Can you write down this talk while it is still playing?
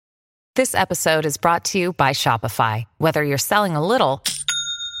This episode is brought to you by Shopify. Whether you're selling a little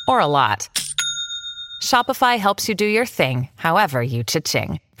or a lot, Shopify helps you do your thing, however you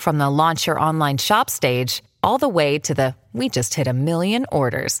cha-ching. From the launch your online shop stage, all the way to the we just hit 1 million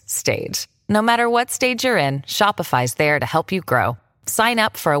orders stage. No matter what stage you're in, Shopify's there to help you grow. Sign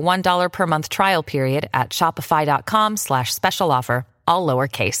up for a $1 per month trial period at shopify.com/special offer, all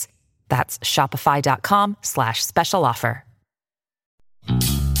lowercase. That's shopify.com/special offer.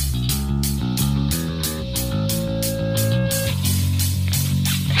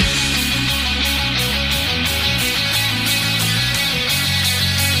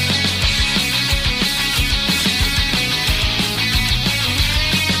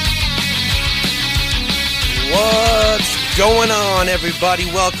 What's going on, everybody?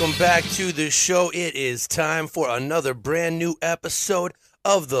 Welcome back to the show. It is time for another brand new episode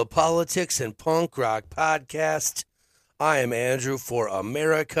of the Politics and Punk Rock Podcast. I am Andrew for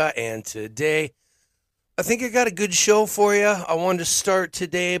America, and today I think I got a good show for you. I wanted to start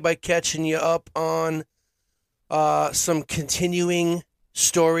today by catching you up on some continuing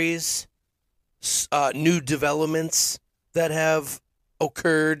stories, new developments that have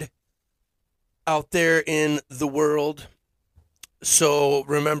occurred out there in the world. So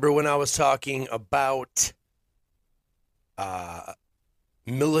remember when I was talking about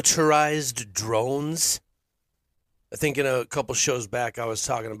militarized drones? I think in a couple shows back I was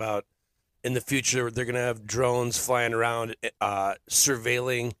talking about in the future they're going to have drones flying around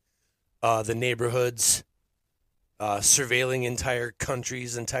surveilling the neighborhoods, surveilling entire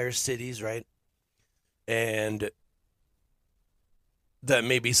countries, entire cities, right? And that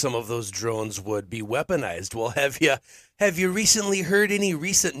maybe some of those drones would be weaponized. Well, have you recently heard any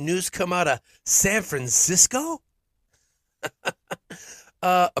recent news come out of San Francisco?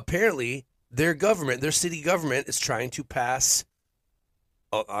 Apparently, their city government is trying to pass,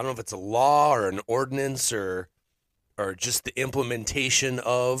 I don't know if it's a law or an ordinance or just the implementation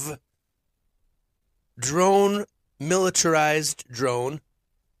of militarized drone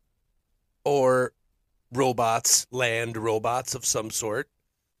or robots, land robots of some sort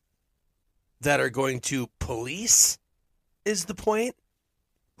that are going to police, is the point.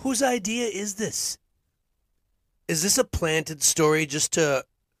 Whose idea is this? Is this a planted story just to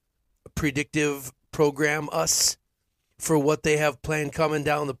predictive program us for what they have planned coming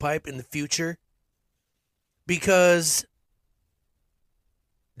down the pipe in the future? Because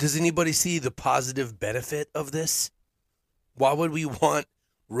does anybody see the positive benefit of this? Why would we want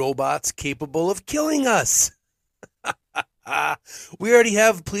robots capable of killing us? We already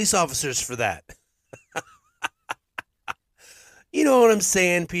have police officers for that. You know what I'm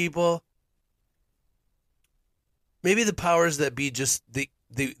saying, people? Maybe the powers that be just they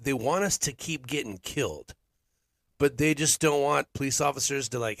want us to keep getting killed, but they just don't want police officers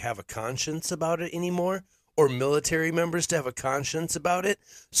to like have a conscience about it anymore, or military members to have a conscience about it.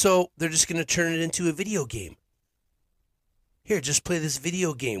 So they're just going to turn it into a video game. Here, just play this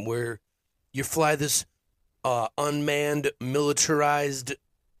video game where you fly this unmanned, militarized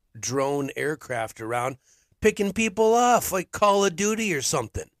drone aircraft around, picking people off like Call of Duty or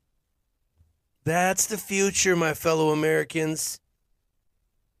something. That's the future, my fellow Americans.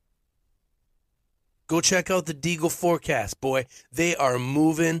 Go check out the Deagle forecast, boy. They are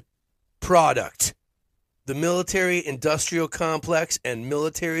moving product. The military-industrial complex and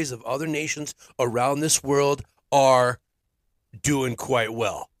militaries of other nations around this world are doing quite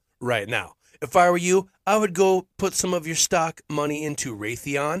well right now. If I were you, I would go put some of your stock money into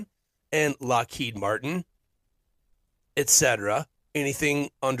Raytheon and Lockheed Martin, etc.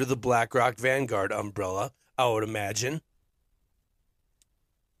 Anything under the BlackRock Vanguard umbrella, I would imagine.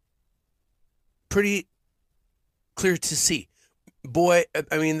 Pretty clear to see. Boy,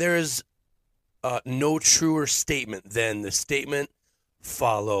 I mean, there is no truer statement than the statement,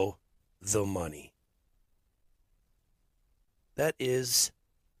 follow the money. That is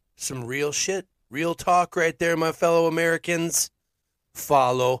some real shit, real talk right there, my fellow Americans.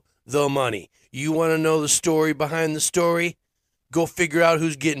 Follow the money. You want to know the story behind the story? Go figure out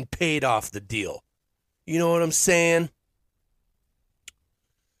who's getting paid off the deal. You know what I'm saying?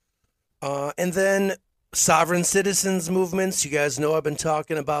 And then sovereign citizens movements. You guys know I've been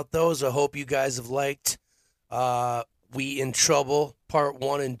talking about those. I hope you guys have liked We in Trouble Part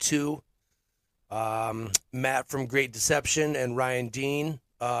 1 and 2. Matt from Great Deception and Ryan Dean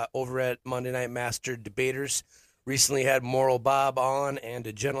over at Monday Night Master Debaters recently had Moral Bob on, and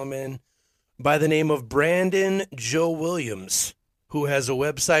a gentleman by the name of Brandon Joe Williams, who has a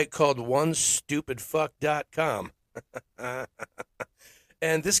website called onestupidfuck.com.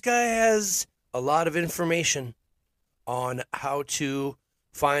 And this guy has a lot of information on how to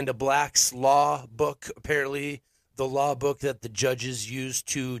find a Black's Law book, apparently the law book that the judges use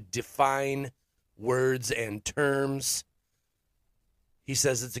to define words and terms. He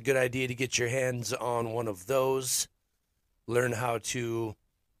says it's a good idea to get your hands on one of those, learn how to,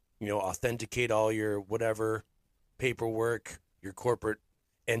 authenticate all your whatever paperwork, your corporate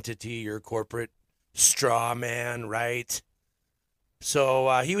entity, your corporate straw man, right?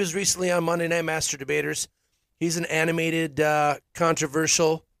 So he was recently on Monday Night Master Debaters. He's an animated,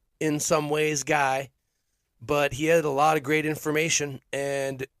 controversial in some ways guy, but he had a lot of great information,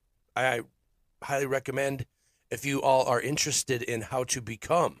 and I highly recommend, if you all are interested in how to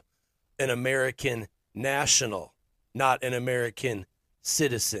become an American national, not an American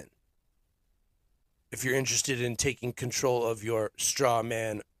citizen. If you're interested in taking control of your straw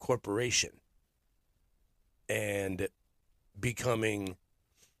man corporation and becoming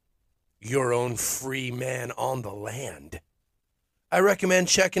your own free man on the land, I recommend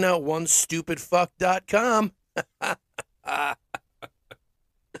checking out onestupidfuck.com.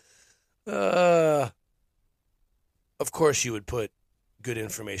 Of course you would put good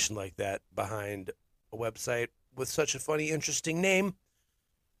information like that behind a website with such a funny, interesting name.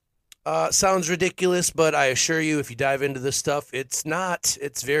 Sounds ridiculous, but I assure you, if you dive into this stuff, it's not.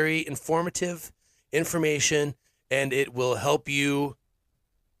 It's very informative information, and it will help you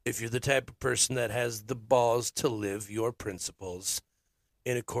if you're the type of person that has the balls to live your principles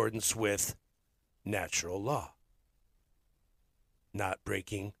in accordance with natural law, not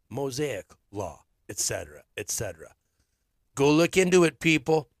breaking Mosaic law, etc., etc. Go look into it,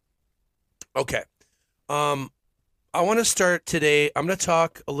 people. Okay. I want to start today. I'm going to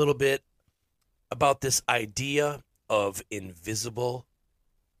talk a little bit about this idea of invisible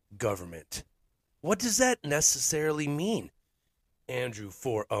government. What does that necessarily mean, Andrew,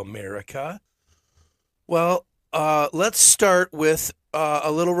 for America? Well, let's start with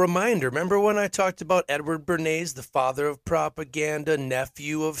a little reminder. Remember when I talked about Edward Bernays, the father of propaganda,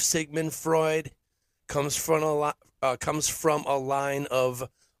 nephew of Sigmund Freud, comes from a line of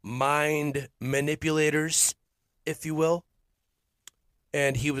mind manipulators, if you will?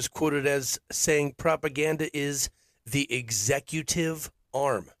 And he was quoted as saying propaganda is the executive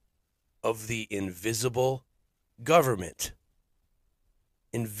arm of the invisible government.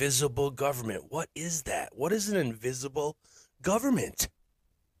 Invisible government. What is that? What is an invisible government?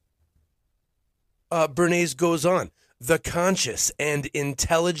 Bernays goes on. The conscious and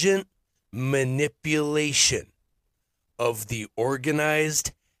intelligent manipulation of the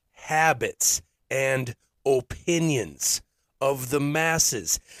organized habits and opinions of the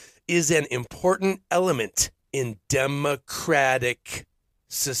masses is an important element in democratic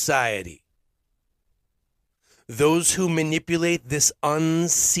society. Those who manipulate this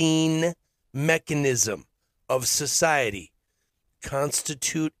unseen mechanism of society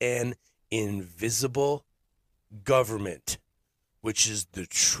constitute an invisible government, which is the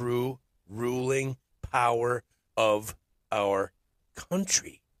true ruling power of our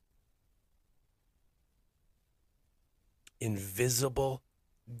country. Invisible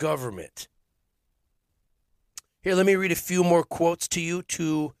government. Here, let me read a few more quotes to you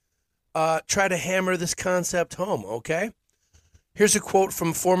to try to hammer this concept home, okay? Here's a quote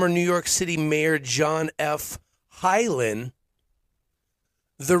from former New York City Mayor John F. Hylan.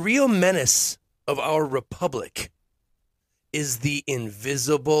 The real menace of our republic is the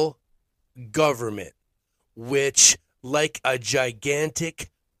invisible government, which, like a gigantic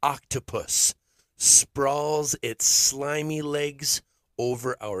octopus, sprawls its slimy legs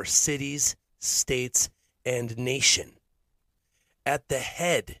over our cities, states, and nation. At the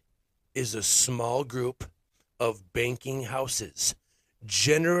head is a small group of banking houses,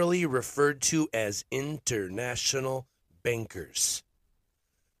 generally referred to as international bankers.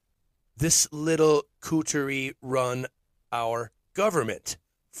 This little coterie run our government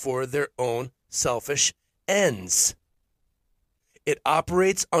for their own selfish ends. It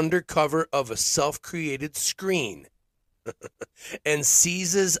operates under cover of a self-created screen and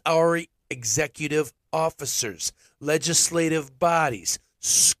seizes our executive officers, legislative bodies,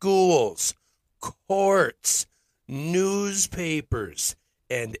 schools, courts, newspapers,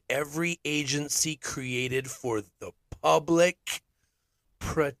 and every agency created for the public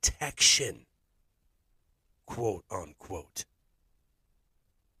protection, quote unquote.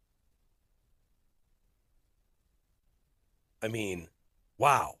 I mean,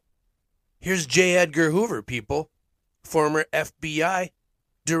 wow. Here's J. Edgar Hoover, people, former FBI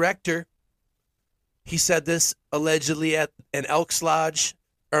director. He said this allegedly at an Elks Lodge,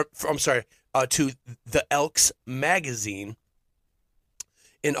 to the Elks magazine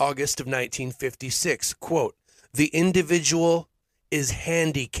in August of 1956. Quote, the individual is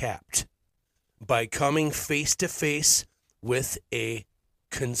handicapped by coming face to face with a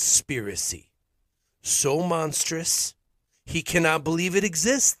conspiracy so monstrous he cannot believe it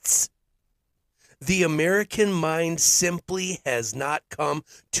exists. The American mind simply has not come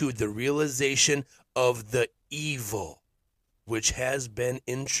to the realization of the evil which has been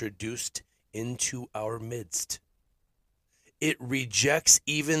introduced into our midst. It rejects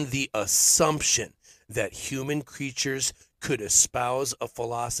even the assumption that human creatures could espouse a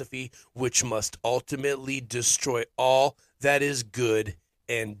philosophy which must ultimately destroy all that is good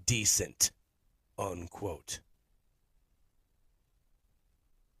and decent. Unquote.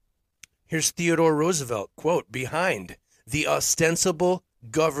 Here's Theodore Roosevelt, quote, "Behind the ostensible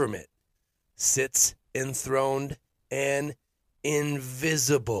government sits enthroned an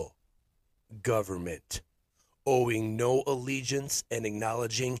invisible government, owing no allegiance and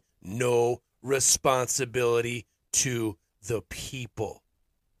acknowledging no responsibility to the people,"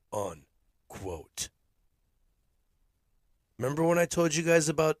 unquote. Remember when I told you guys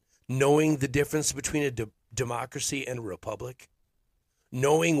about knowing the difference between a democracy and a republic?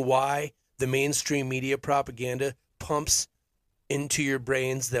 Knowing why the mainstream media propaganda pumps into your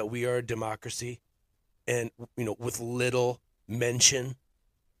brains that we are a democracy, and with little mention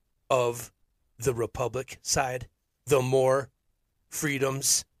of the republic side, the more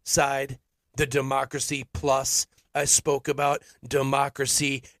freedoms side, the democracy plus I spoke about,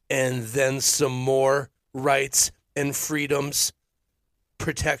 democracy and then some more rights and freedoms,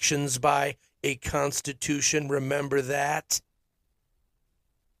 protections by a constitution. Remember that.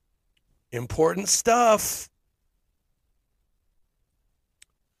 Important stuff.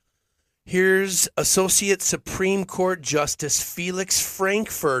 Here's Associate Supreme Court Justice Felix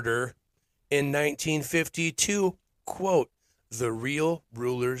Frankfurter in 1952, quote, "The real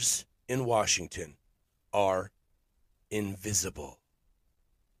rulers in Washington are invisible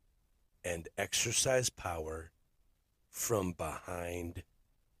and exercise power from behind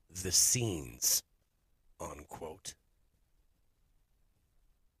the scenes," unquote.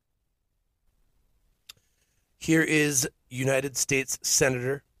 Here is United States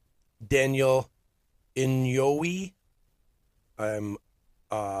Senator Daniel Inouye. I'm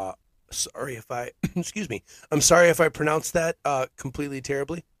sorry if I I'm sorry if I pronounced that completely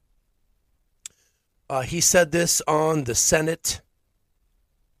terribly. He said this on the Senate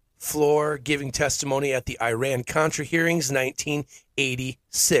floor, giving testimony at the Iran-Contra hearings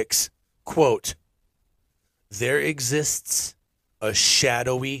 1986. Quote, "There exists a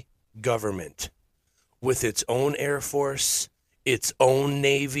shadowy government with its own Air Force, its own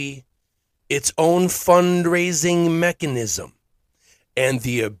Navy, its own fundraising mechanism, and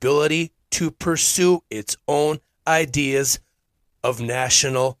the ability to pursue its own ideas of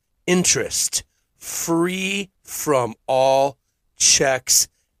national interest, free from all checks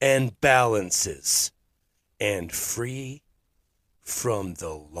and balances, and free from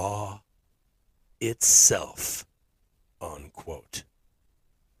the law itself," unquote.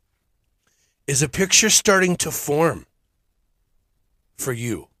 Is a picture starting to form for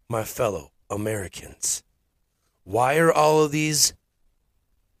you, my fellow Americans? Why are all of these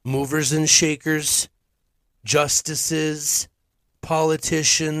movers and shakers, justices,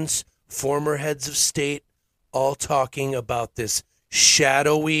 politicians, former heads of state, all talking about this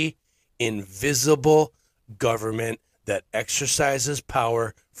shadowy, invisible government that exercises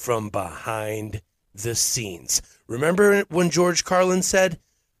power from behind the scenes? Remember when George Carlin said,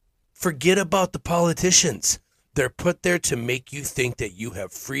 "Forget about the politicians. They're put there to make you think that you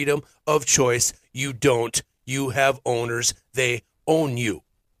have freedom of choice. You don't. You have owners. They own you."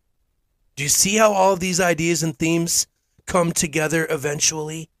 Do you see how all of these ideas and themes come together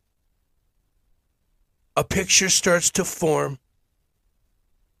eventually? A picture starts to form,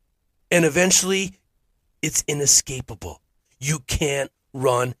 and eventually it's inescapable. You can't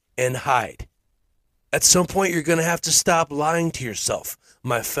run and hide. At some point, you're going to have to stop lying to yourself,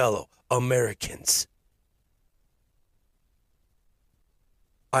 my fellow Americans.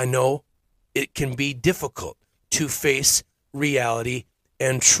 I know it can be difficult to face reality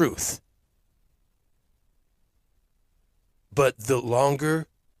and truth. But the longer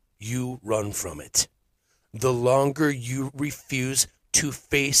you run from it, the longer you refuse to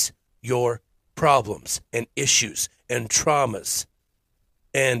face your problems and issues and traumas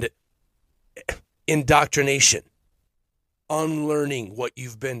and indoctrination, unlearning what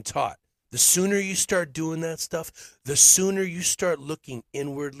you've been taught. The sooner you start doing that stuff, the sooner you start looking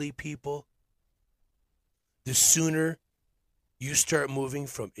inwardly, people, the sooner you start moving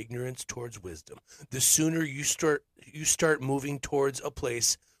from ignorance towards wisdom. The sooner you start moving towards a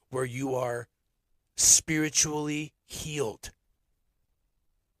place where you are spiritually healed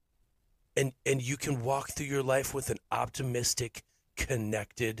And you can walk through your life with an optimistic,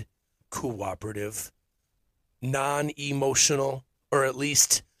 connected, cooperative, non-emotional, or at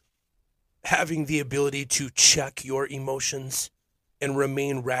least having the ability to check your emotions and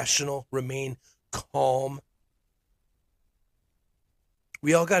remain rational, remain calm.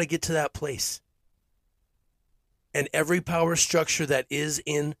 We all got to get to that place. And every power structure that is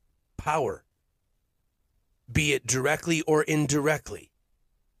in power, be it directly or indirectly,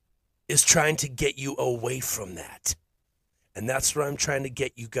 is trying to get you away from that. And that's what I'm trying to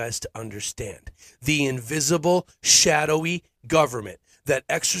get you guys to understand. The invisible, shadowy government that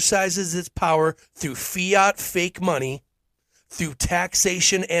exercises its power through fiat fake money, through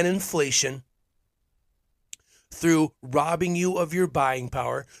taxation and inflation, through robbing you of your buying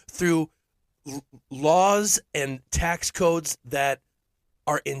power, through laws and tax codes that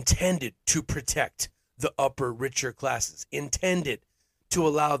are intended to protect the upper, richer classes, intended to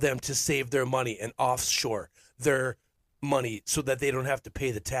allow them to save their money and offshore their money so that they don't have to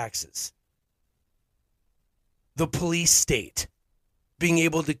pay the taxes. The police state being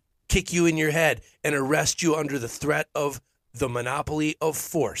able to kick you in your head and arrest you under the threat of the monopoly of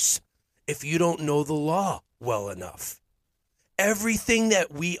force if you don't know the law well enough. Everything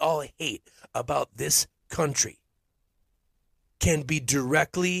that we all hate about this country can be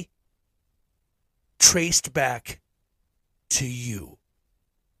directly traced back to you.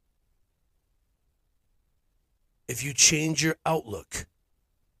 If you change your outlook,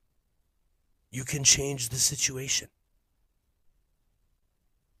 you can change the situation.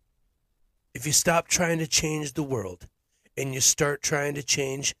 If you stop trying to change the world and you start trying to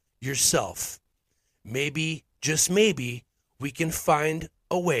change yourself, maybe, just maybe, we can find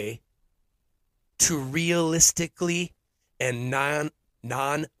a way to realistically and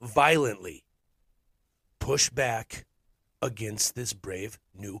non-violently push back against this brave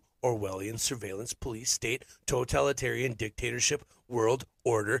new Orwellian surveillance police state totalitarian dictatorship world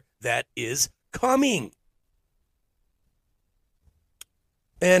order that is coming.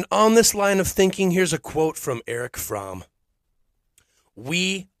 And on this line of thinking, here's a quote from Erich Fromm.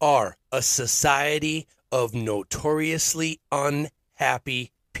 "We are a society of notoriously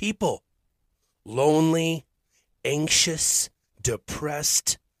unhappy people. Lonely, anxious,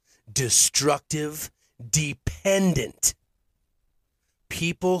 depressed, destructive, dependent.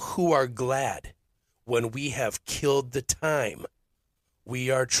 People who are glad when we have killed the time we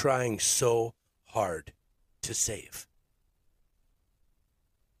are trying so hard to save."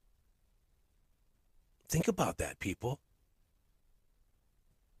 Think about that, people.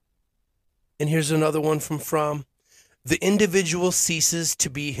 And here's another one from Fromm. "The individual ceases to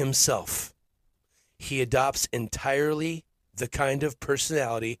be himself. He adopts entirely the kind of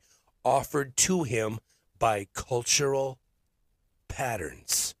personality offered to him by cultural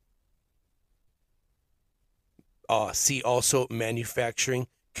patterns." See also manufacturing,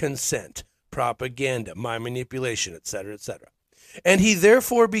 consent, propaganda, mind manipulation, etc., etc. "And he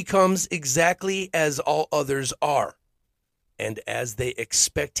therefore becomes exactly as all others are, and as they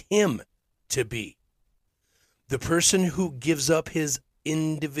expect him to be. The person who gives up his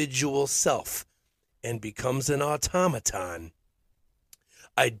individual self and becomes an automaton,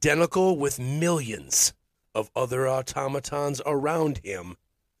 identical with millions of other automatons around him,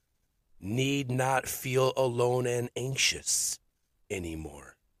 need not feel alone and anxious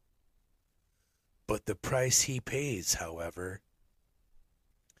anymore. But the price he pays, however,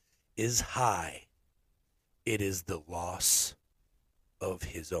 is high. It is the loss of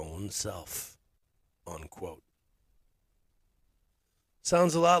his own self." Unquote.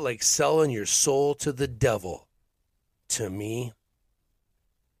 Sounds a lot like selling your soul to the devil to me.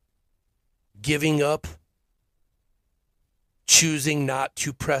 Giving up, choosing not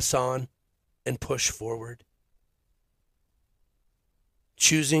to press on and push forward.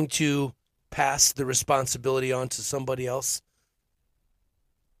 Choosing to pass the responsibility on to somebody else.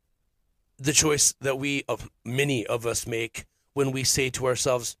 The choice that many of us make when we say to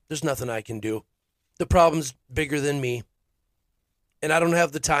ourselves, "There's nothing I can do. The problem's bigger than me. And I don't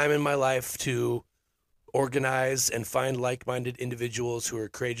have the time in my life to organize and find like-minded individuals who are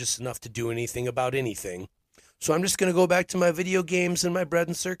courageous enough to do anything about anything. So I'm just going to go back to my video games and my bread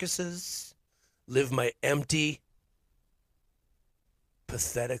and circuses, live my empty,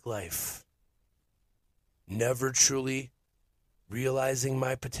 pathetic life, never truly realizing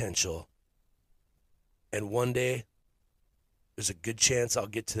my potential. And one day, there's a good chance I'll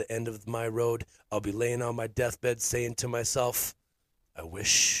get to the end of my road. I'll be laying on my deathbed saying to myself, I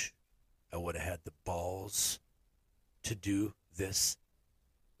wish I would have had the balls to do this.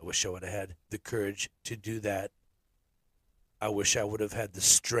 I wish I would have had the courage to do that. I wish I would have had the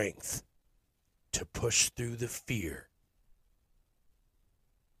strength to push through the fear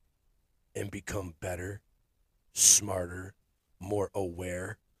and become better, smarter, more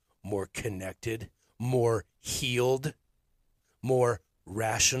aware, more connected, more healed, more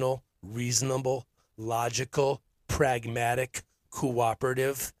rational, reasonable, logical, pragmatic,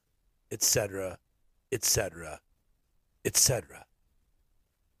 cooperative, etc., etc., etc.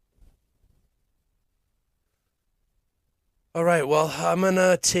 All right, well, I'm going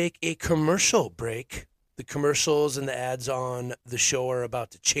to take a commercial break. The commercials and the ads on the show are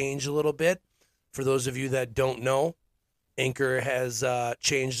about to change a little bit. For those of you that don't know, Anchor has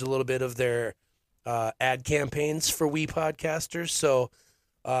changed a little bit of their ad campaigns for we podcasters. So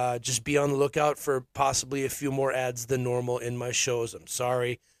just be on the lookout for possibly a few more ads than normal in my shows. I'm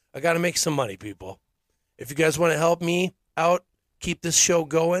sorry. I got to make some money, people. If you guys want to help me out, keep this show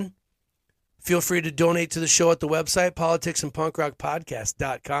going, feel free to donate to the show at the website,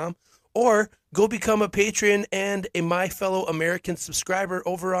 politicsandpunkrockpodcast.com, or go become a patron and a My Fellow American subscriber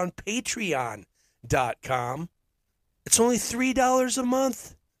over on patreon.com. It's only $3 a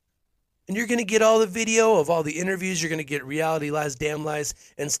month. And you're going to get all the video of all the interviews. You're going to get Reality Lies, Damn Lies,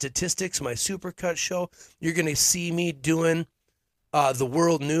 and Statistics, my Supercut show. You're going to see me doing the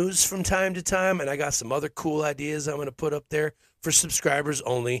world news from time to time. And I got some other cool ideas I'm going to put up there for subscribers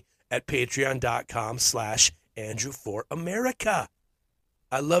only at patreon.com/Andrew4America.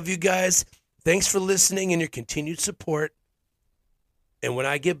 I love you guys. Thanks for listening and your continued support. And when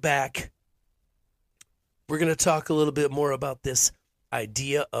I get back, we're going to talk a little bit more about this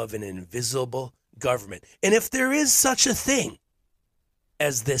idea of an invisible government. And if there is such a thing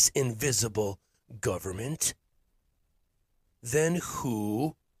as this invisible government, then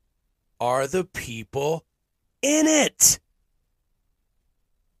who are the people in it?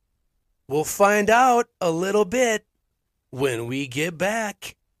 We'll find out a little bit when we get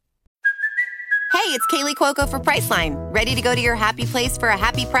back. Hey, it's Kaylee Cuoco for Priceline. Ready to go to your happy place for a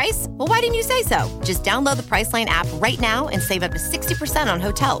happy price? Well, why didn't you say so? Just download the Priceline app right now and save up to 60% on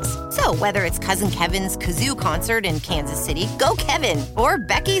hotels. So whether it's Cousin Kevin's Kazoo Concert in Kansas City, go Kevin, or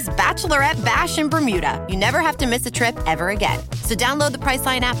Becky's Bachelorette Bash in Bermuda, you never have to miss a trip ever again. So download the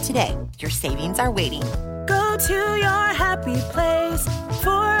Priceline app today. Your savings are waiting. Go to your happy place for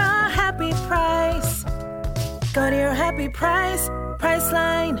a happy price. Go to your happy price,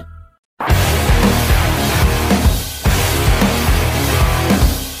 Priceline.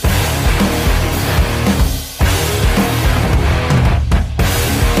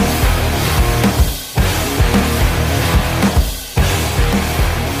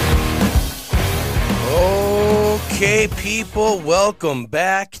 Okay, people, welcome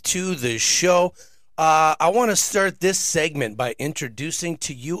back to the show. I want to start this segment by introducing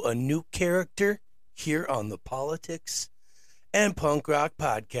to you a new character here on the Politics and Punk Rock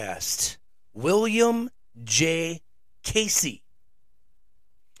Podcast. William J. Casey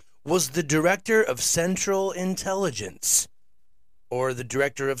was the director of Central Intelligence, or the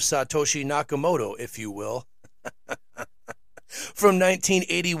director of Satoshi Nakamoto, if you will, from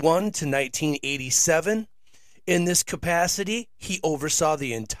 1981 to 1987. In this capacity, he oversaw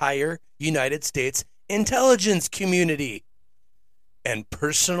the entire United States intelligence community and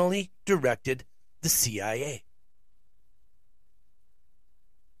personally directed the CIA.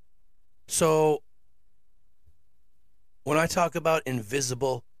 So, when I talk about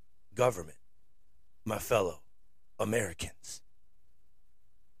invisible government, my fellow Americans,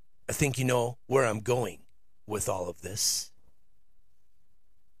 I think you know where I'm going with all of this.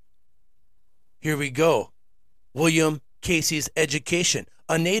 Here we go. William Casey's education,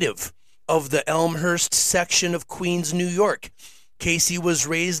 a native of the Elmhurst section of Queens, New York. Casey was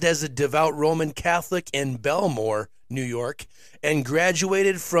raised as a devout Roman Catholic in Belmore, New York, and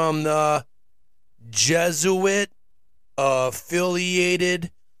graduated from the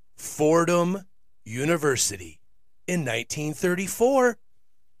Jesuit-affiliated Fordham University in 1934.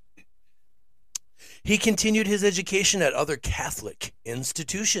 He continued his education at other Catholic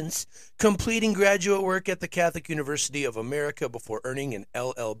institutions, completing graduate work at the Catholic University of America before earning an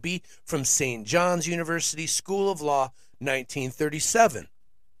LLB from St. John's University School of Law, 1937.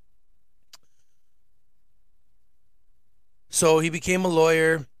 So he became a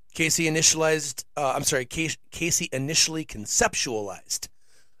lawyer. Casey initially conceptualized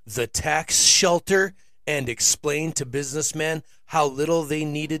the tax shelter and explained to businessmen how little they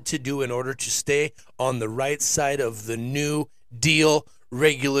needed to do in order to stay on the right side of the New Deal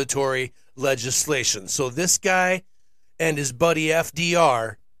regulatory legislation. So this guy and his buddy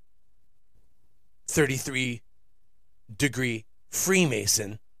FDR, 33-degree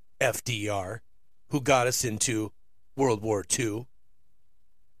Freemason FDR, who got us into World War II,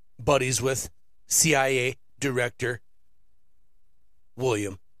 buddies with CIA Director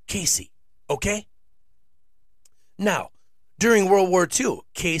William Casey. Okay? Now, during World War II,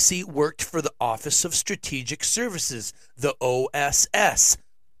 Casey worked for the Office of Strategic Services, the OSS.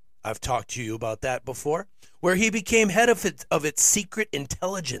 I've talked to you about that before, where he became head of its secret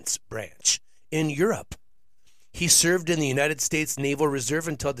intelligence branch in Europe. He served in the United States Naval Reserve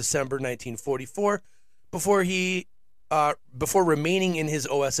until December 1944, before remaining in his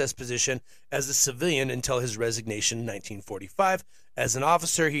OSS position as a civilian until his resignation in 1945. As an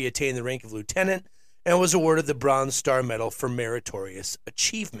officer, he attained the rank of lieutenant and was awarded the Bronze Star Medal for meritorious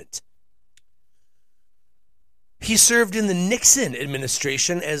achievement. He served in the Nixon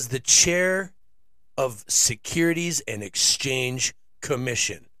administration as the chair of Securities and Exchange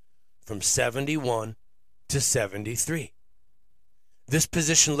Commission from 71 to 73. This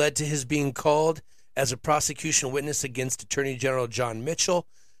position led to his being called as a prosecution witness against Attorney General John Mitchell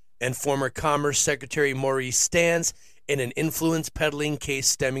and former Commerce Secretary Maurice Stans in an influence peddling case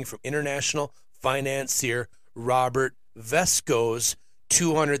stemming from international financier Robert Vesco's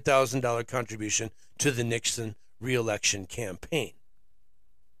 $200,000 contribution to the Nixon re-election campaign.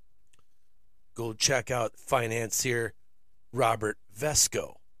 Go check out financier Robert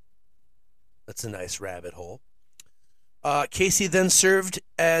Vesco. That's a nice rabbit hole. Casey then served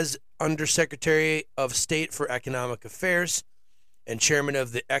as Undersecretary of State for Economic Affairs and chairman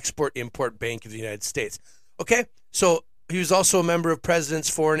of the Export-Import Bank of the United States. Okay, so he was also a member of President's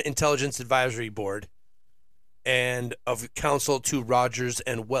Foreign Intelligence Advisory Board and of counsel to Rogers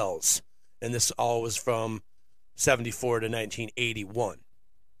and Wells. And this all was from 74 to 1981.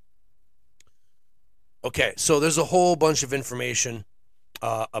 Okay, so there's a whole bunch of information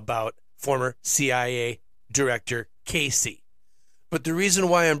about former CIA Director Casey. But the reason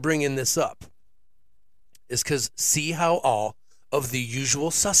why I'm bringing this up is because see how all of the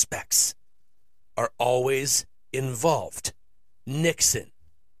usual suspects are always involved. Nixon,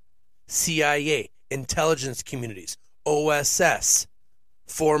 CIA, intelligence communities, OSS,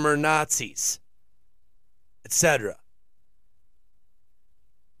 former Nazis, etc.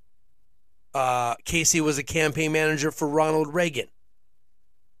 Casey was a campaign manager for Ronald Reagan.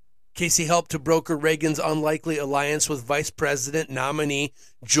 Casey helped to broker Reagan's unlikely alliance with Vice President nominee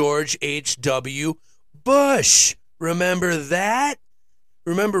George H.W. Bush. Remember that?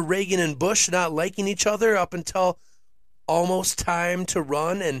 Remember Reagan and Bush not liking each other up until almost time to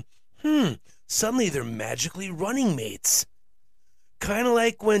run, and suddenly they're magically running mates. Kind of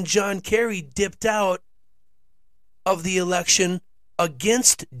like when John Kerry dipped out of the election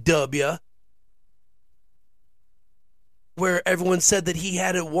against W, where everyone said that he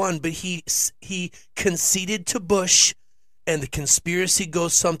had it won, but he conceded to Bush, and the conspiracy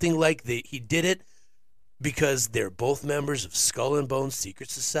goes something like that. He did it because they're both members of Skull and Bones Secret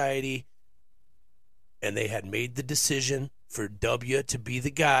Society, and they had made the decision for W to be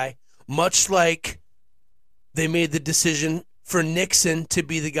the guy, much like they made the decision for Nixon to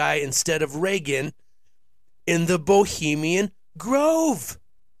be the guy instead of Reagan in the Bohemian Grove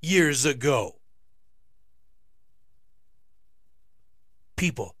years ago.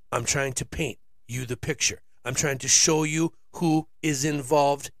 People, I'm trying to paint you the picture. I'm trying to show you who is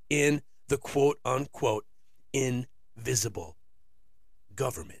involved in the quote-unquote invisible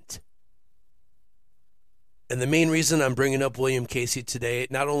government. And the main reason I'm bringing up William Casey today,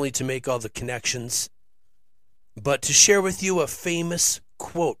 not only to make all the connections, but to share with you a famous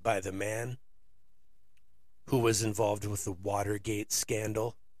quote by the man who was involved with the Watergate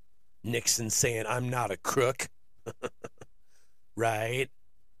scandal. Nixon saying, "I'm not a crook." Right?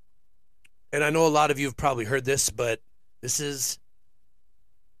 And I know a lot of you have probably heard this, but this is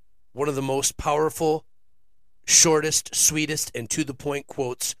one of the most powerful, shortest, sweetest, and to-the-point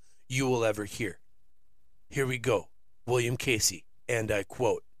quotes you will ever hear. Here we go. William Casey, and I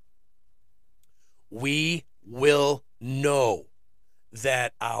quote, "We will know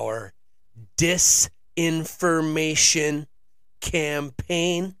that our disinformation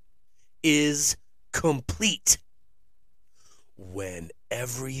campaign is complete when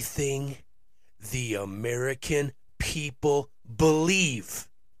everything the American people believe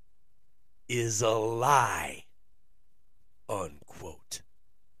is a lie," unquote.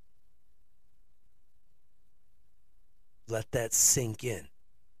 Let that sink in.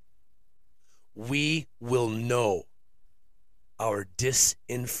 We will know our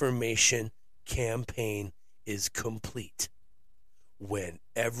disinformation campaign is complete when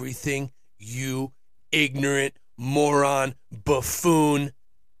everything you ignorant moron, buffoon,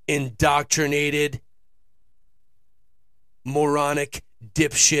 indoctrinated, moronic,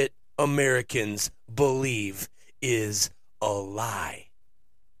 dipshit Americans believe is a lie.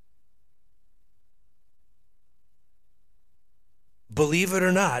 believe it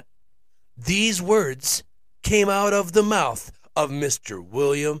or not, these words came out of the mouth of Mr.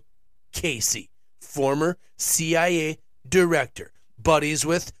 William Casey, former CIA director, buddies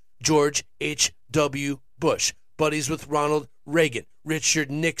with George H.W. Bush, buddies with Ronald Reagan,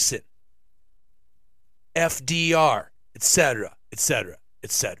 Richard Nixon, FDR, etc., etc.,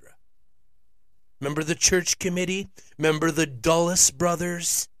 etc. Remember the Church Committee? Remember the Dulles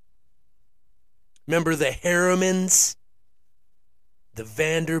brothers? Remember the Harrimans? The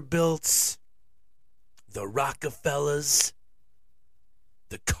Vanderbilts? The Rockefellers?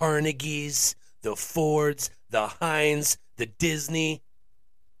 The Carnegies? The Fords? The Heinz? The Disney?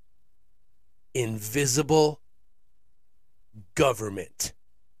 Invisible government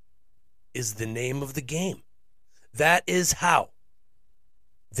is the name of the game. That is how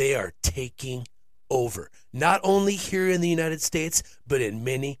they are taking over. Not only here in the United States, but in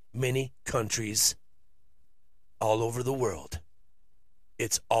many, many countries all over the world.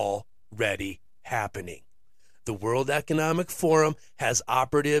 It's already happening. The World Economic Forum has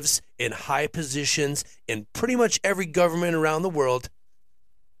operatives in high positions in pretty much every government around the world.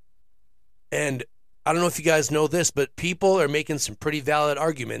 And I don't know if you guys know this, but people are making some pretty valid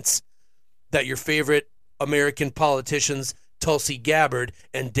arguments that your favorite American politicians, Tulsi Gabbard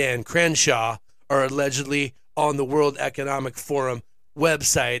and Dan Crenshaw, are allegedly on the World Economic Forum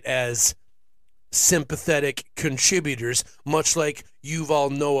website as sympathetic contributors, much like Yuval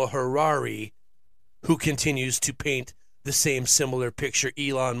Noah Harari, who continues to paint the same similar picture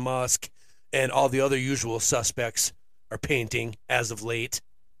Elon Musk and all the other usual suspects are painting as of late.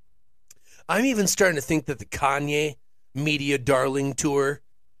 I'm even starting to think that the Kanye media darling tour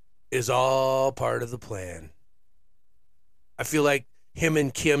is all part of the plan. I feel like him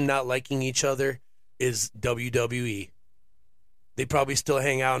and Kim not liking each other is WWE. They probably still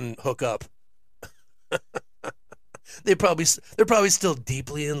hang out and hook up. They're probably still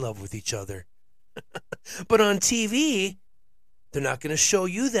deeply in love with each other. But on TV, they're not going to show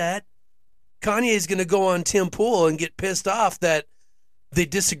you that. Kanye is going to go on Tim Pool and get pissed off that they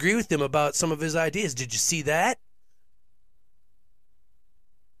disagree with him about some of his ideas. Did you see that?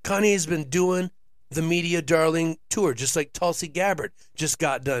 Kanye has been doing the media darling tour, just like Tulsi Gabbard just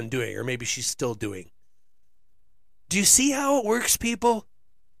got done doing, or maybe she's still doing. Do you see how it works, people?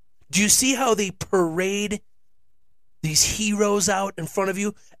 Do you see how they parade these heroes out in front of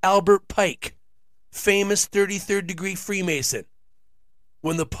you? Albert Pike, famous 33rd degree Freemason.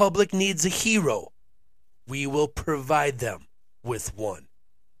 When the public needs a hero, we will provide them with one.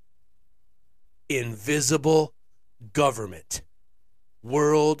 Invisible government.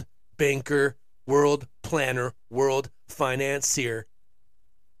 World banker, world planner, world financier,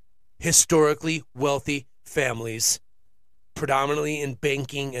 historically wealthy families, predominantly in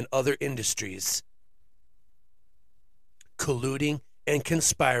banking and other industries, colluding and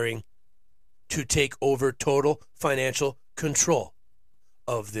conspiring to take over total financial control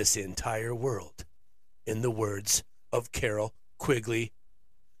of this entire world, in the words of Carol Quigley,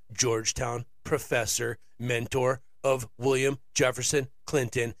 Georgetown professor, mentor of William Jefferson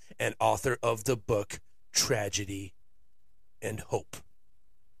Clinton, and author of the book Tragedy and Hope.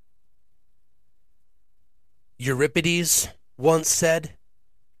 Euripides once said,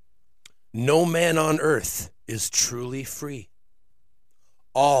 "No man on earth is truly free.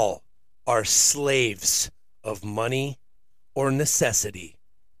 All are slaves of money or necessity.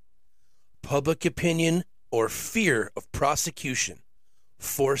 Public opinion or fear of prosecution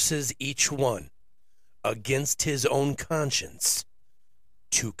forces each one against his own conscience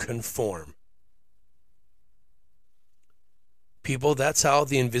to conform." People, that's how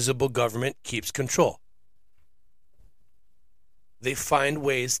the invisible government keeps control. They find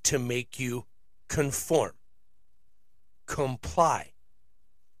ways to make you conform, comply,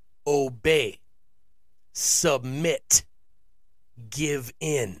 obey, submit, give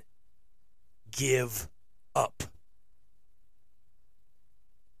in, give up.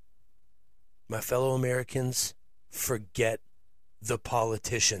 My fellow Americans, forget the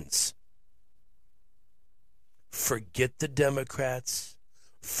politicians. Forget the Democrats.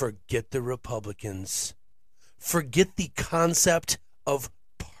 Forget the Republicans. Forget the concept of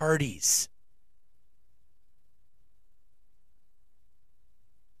parties.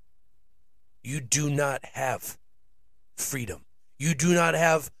 You do not have freedom. You do not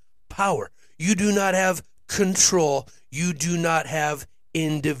have power. You do not have control. You do not have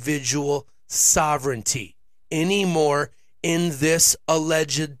individual sovereignty anymore in this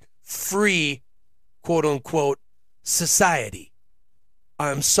alleged free, quote unquote, society.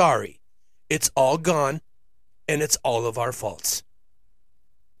 I'm sorry. It's all gone, and it's all of our faults.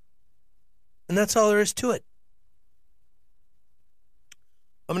 And that's all there is to it.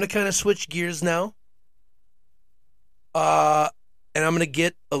 I'm going to kind of switch gears now. And I'm going to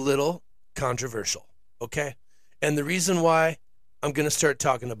get a little controversial, okay? And the reason why I'm going to start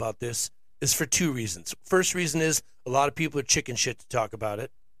talking about this is for two reasons. First reason is a lot of people are chicken shit to talk about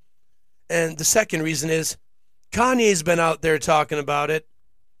it. And the second reason is Kanye's been out there talking about it.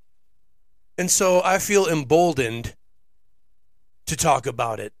 And so I feel emboldened to talk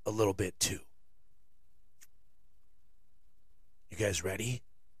about it a little bit too. You guys ready?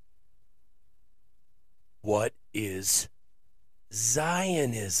 What is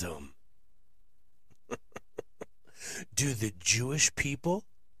Zionism? Do the Jewish people,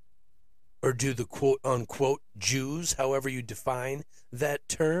 or do the quote-unquote Jews, however you define that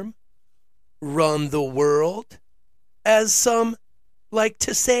term, run the world, as some like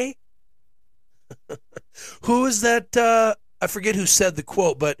to say? Who is that? I forget who said the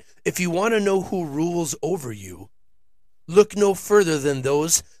quote, but if you want to know who rules over you, look no further than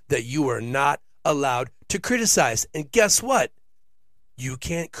those that you are not allowed to criticize. And guess what? You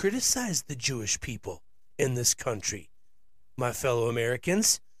can't criticize the Jewish people in this country, my fellow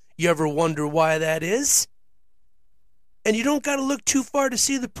Americans. You ever wonder why that is? And you don't got to look too far to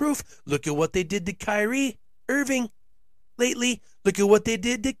see the proof. Look at what they did to Kyrie Irving lately. Look at what they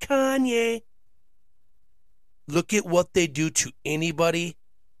did to Kanye. Look at what they do to anybody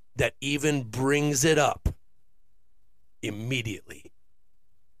that even brings it up. Immediately,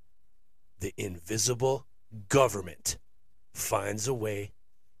 the invisible government finds a way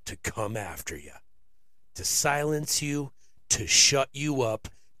to come after you, to silence you, to shut you up,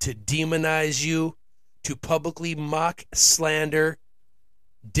 to demonize you, to publicly mock, slander,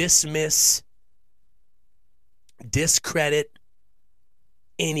 dismiss, discredit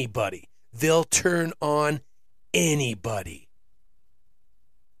anybody. They'll turn on anybody.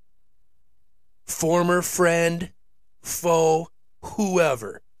 Former friend, foe,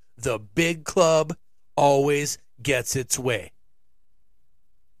 whoever. The big club always gets its way.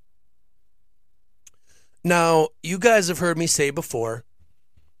 Now, you guys have heard me say before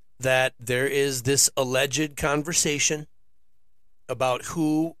that there is this alleged conversation about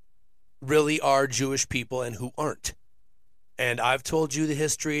who really are Jewish people and who aren't. And I've told you the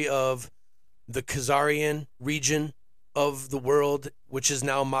history of the Khazarian region of the world, which is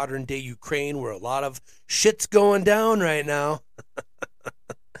now modern-day Ukraine, where a lot of shit's going down right now.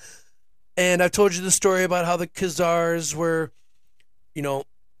 And I've told you the story about how the Khazars were,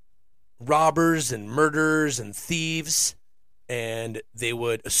 robbers and murderers and thieves, and they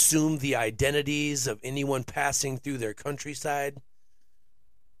would assume the identities of anyone passing through their countryside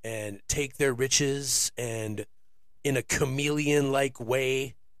and take their riches and, in a chameleon-like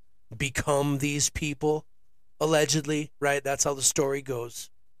way, become these people. Allegedly, right? That's how the story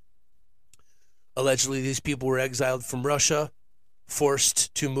goes. Allegedly, these people were exiled from Russia,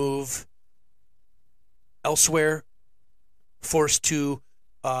 forced to move elsewhere, forced to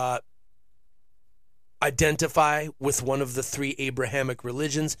identify with one of the three Abrahamic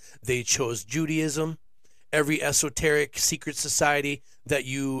religions. They chose Judaism. Every esoteric secret society that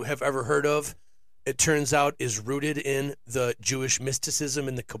you have ever heard of, it turns out, is rooted in the Jewish mysticism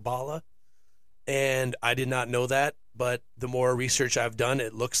in the Kabbalah. And I did not know that, but the more research I've done,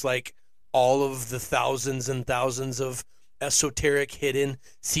 it looks like all of the thousands and thousands of esoteric, hidden,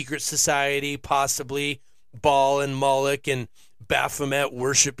 secret society, possibly Baal and Moloch and Baphomet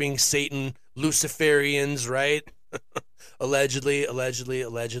worshiping Satan, Luciferians, right? Allegedly,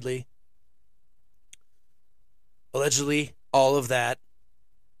 all of that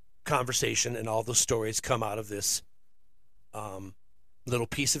conversation and all those stories come out of this little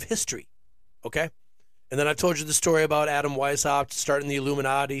piece of history. Okay? And then I've told you the story about Adam Weishaupt starting the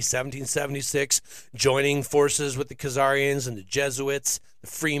Illuminati, 1776, joining forces with the Khazarians and the Jesuits, the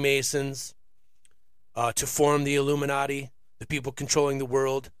Freemasons, to form the Illuminati. The people controlling the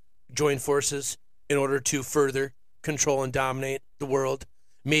world join forces in order to further control and dominate the world,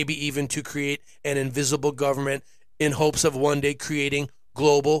 maybe even to create an invisible government in hopes of one day creating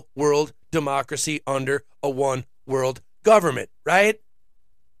global world democracy under a one world government, right?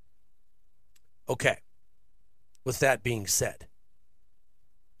 Okay, with that being said,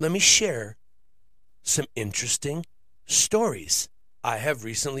 let me share some interesting stories I have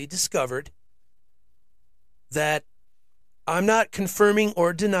recently discovered that I'm not confirming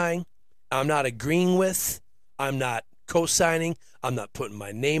or denying, I'm not agreeing with, I'm not co-signing, I'm not putting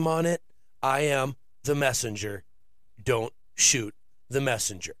my name on it. I am the messenger. Don't shoot the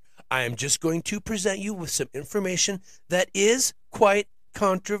messenger. I am just going to present you with some information that is quite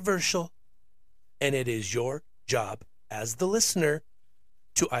controversial. And it is your job as the listener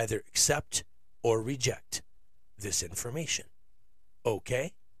to either accept or reject this information.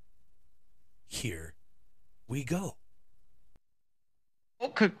 Okay? here we go.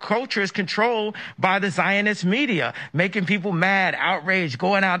 Culture is controlled by the Zionist media, making people mad, outraged,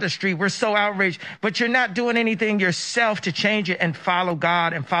 going out the street. We're so outraged, but you're not doing anything yourself to change it and follow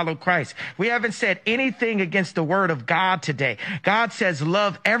God and follow Christ. We haven't said anything against the word of God today. God says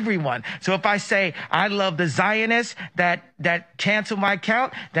love everyone. So if I say I love the Zionists that cancel my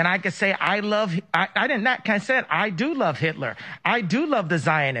account, then I can say I do love Hitler. I do love the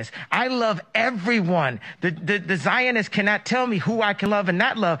Zionists. I love everyone. The Zionists cannot tell me who I can love and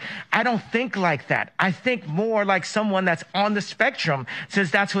not love. I don't think like that. I think more like someone that's on the spectrum.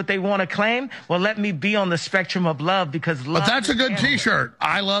 Since that's what they want to claim, well, let me be on the spectrum of love, because love. But that's a good T-shirt.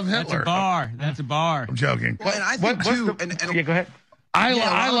 I love Hitler. That's a bar. I'm joking. Well, and I think too. Yeah, go ahead.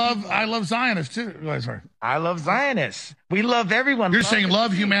 I love Zionists too. Sorry. I love Zionists. We love everyone. You're saying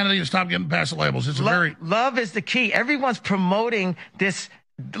love humanity and stop getting past the labels. It's love is the key. Everyone's promoting this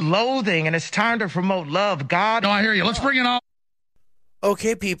loathing, and it's time to promote love. God. No, I hear you. Let's bring it on.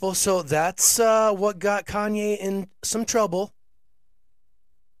 Okay, people, so that's what got Kanye in some trouble,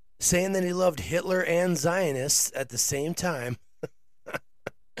 saying that he loved Hitler and Zionists at the same time.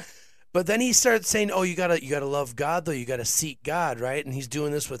 But then he started saying, "Oh, you gotta love God, though. You gotta seek God, right?" And he's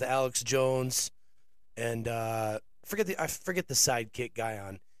doing this with Alex Jones, and I forget the sidekick guy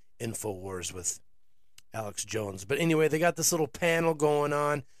on InfoWars with Alex Jones. But anyway, they got this little panel going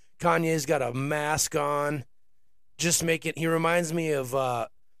on. Kanye's got a mask on. He reminds me of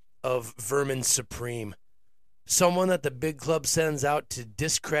Vermin Supreme, someone that the big club sends out to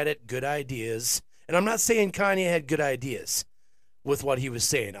discredit good ideas. And I'm not saying Kanye had good ideas with what he was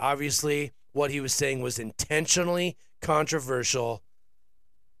saying. Obviously, what he was saying was intentionally controversial.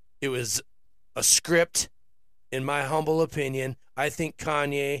 It was a script, in my humble opinion. I think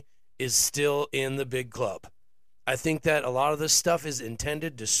Kanye is still in the big club. I think that a lot of this stuff is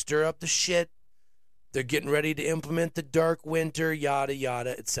intended to stir up the shit. They're getting ready to implement the dark winter, yada,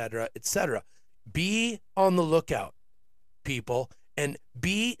 yada, etc., etc. Be on the lookout, people, and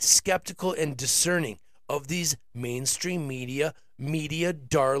be skeptical and discerning of these mainstream media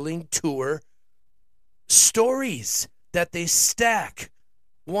darling tour stories that they stack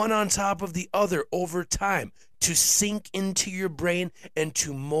one on top of the other over time to sink into your brain and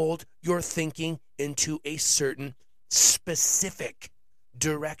to mold your thinking into a certain specific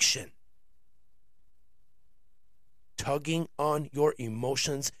direction. Tugging on your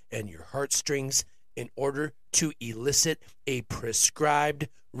emotions and your heartstrings in order to elicit a prescribed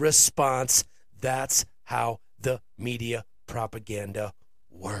response. That's how the media propaganda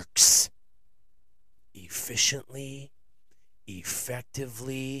works. Efficiently,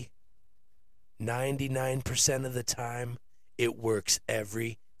 effectively, 99% of the time, it works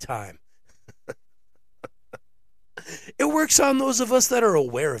every time. It works on those of us that are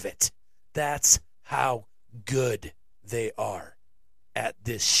aware of it. That's how good they are at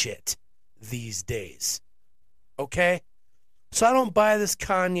this shit these days. Okay? So I don't buy this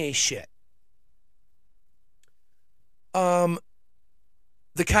Kanye shit.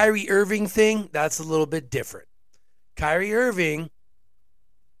 The Kyrie Irving thing, that's a little bit different. Kyrie Irving,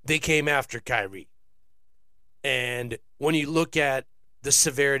 they came after Kyrie. And when you look at the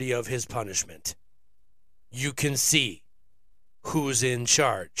severity of his punishment, you can see who's in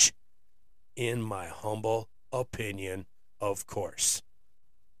charge. In my humble opinion, of course.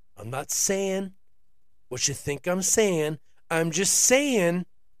 I'm not saying what you think I'm saying. I'm just saying,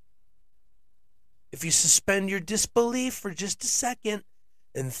 if you suspend your disbelief for just a second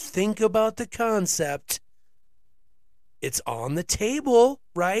and think about the concept, it's on the table,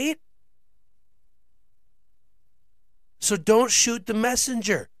 right? So don't shoot the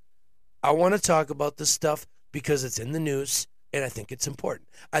messenger. I want to talk about this stuff because it's in the news and I think it's important.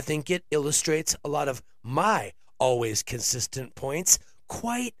 I think it illustrates a lot of my always consistent points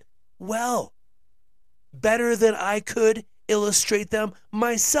quite well. Better than I could illustrate them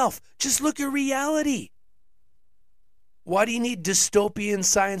myself. Just look at reality. Why do you need dystopian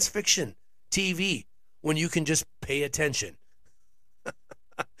science fiction TV when you can just pay attention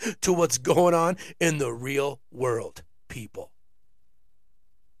to what's going on in the real world, people?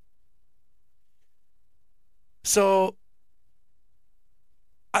 So,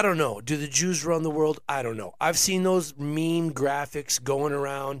 I don't know. Do the Jews run the world? I don't know. I've seen those meme graphics going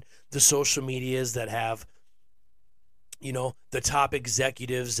around the social medias that have, you know, the top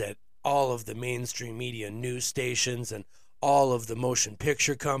executives at all of the mainstream media news stations and all of the motion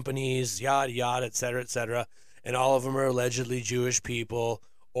picture companies, yada, yada, et cetera, and all of them are allegedly Jewish people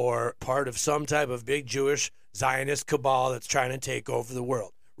or part of some type of big Jewish Zionist cabal that's trying to take over the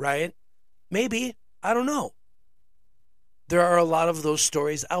world, right? Maybe. I don't know. There are a lot of those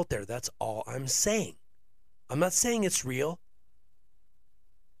stories out there. That's all I'm saying. I'm not saying it's real.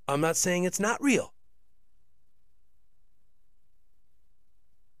 I'm not saying it's not real.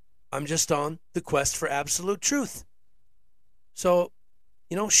 I'm just on the quest for absolute truth. So,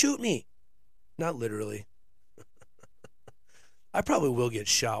 shoot me. Not literally. I probably will get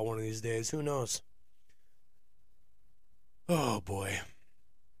shot one of these days. Who knows? Oh, boy.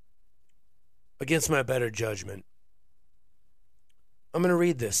 Against my better judgment, I'm going to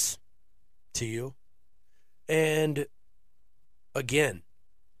read this to you. And again,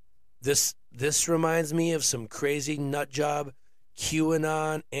 this reminds me of some crazy nutjob,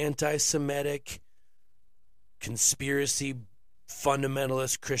 QAnon, anti-Semitic, conspiracy,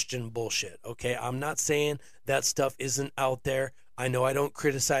 fundamentalist Christian bullshit. Okay, I'm not saying that stuff isn't out there. I know I don't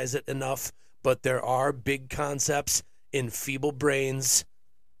criticize it enough, but there are big concepts in feeble brains,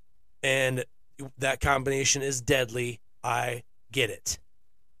 and that combination is deadly. I get it.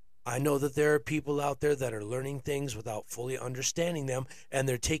 I know that there are people out there that are learning things without fully understanding them, and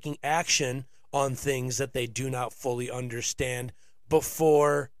they're taking action on things that they do not fully understand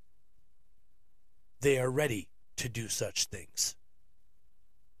before they are ready to do such things.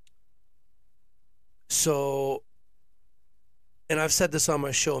 So, and I've said this on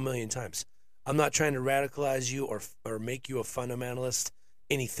my show a million times, I'm not trying to radicalize you or make you a fundamentalist,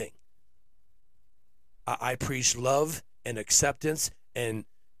 anything. I preach love and acceptance and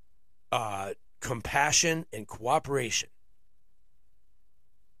compassion and cooperation.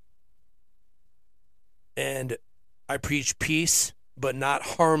 And I preach peace, but not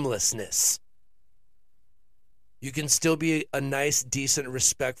harmlessness. You can still be a nice, decent,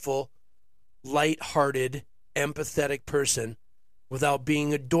 respectful, light-hearted, empathetic person without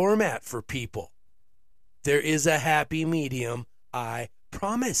being a doormat for people. There is a happy medium, I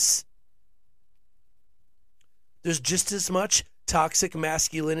promise. There's just as much toxic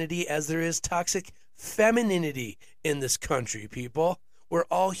masculinity as there is toxic femininity in this country, people. We're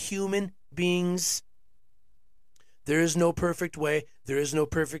all human beings. There is no perfect way. There is no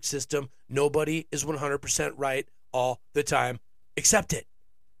perfect system. Nobody is 100% right all the time. Accept it.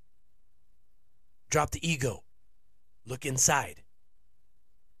 Drop the ego. Look inside.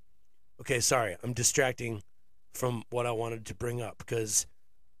 Okay, sorry. I'm distracting from what I wanted to bring up because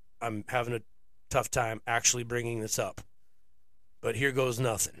I'm having a tough time actually bringing this up. But here goes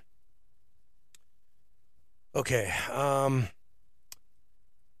nothing. Okay,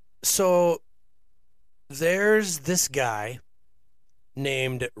 so there's this guy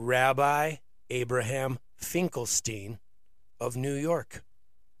named Rabbi Abraham Finkelstein of New York,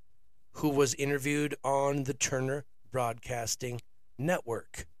 who was interviewed on the Turner Broadcasting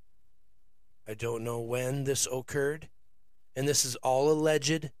Network. I don't know when this occurred, and this is all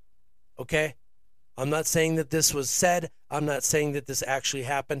alleged, okay? I'm not saying that this was said. I'm not saying that this actually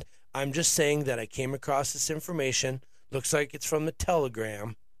happened. I'm just saying that I came across this information. Looks like it's from the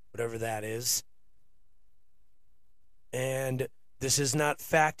Telegram, whatever that is. And this is not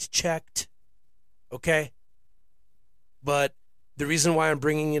fact-checked, okay? But the reason why I'm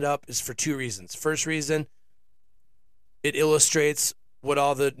bringing it up is for two reasons. First reason, it illustrates what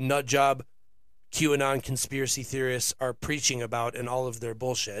all the nutjob QAnon conspiracy theorists are preaching about in all of their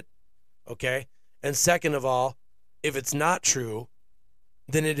bullshit, okay? And second of all, if it's not true,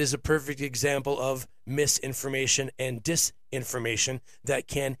 then it is a perfect example of misinformation and disinformation that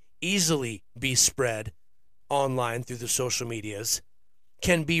can easily be spread online through the social medias,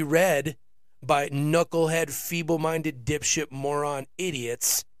 can be read by knucklehead, feeble-minded, dipshit, moron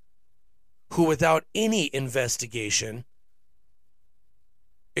idiots who, without any investigation,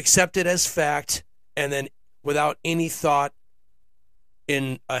 accept it as fact and then without any thought,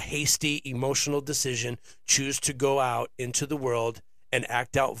 in a hasty, emotional decision, choose to go out into the world and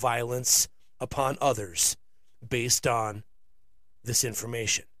act out violence upon others based on this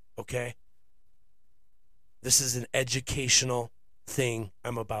information, okay? This is an educational thing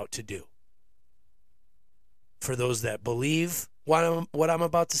I'm about to do. For those that believe what I'm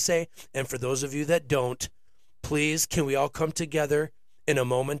about to say, and for those of you that don't, please, can we all come together in a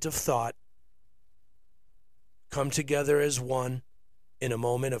moment of thought, come together as one, in a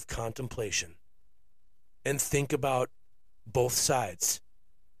moment of contemplation, and think about both sides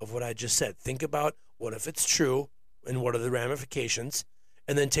of what I just said. Think about what if it's true and what are the ramifications,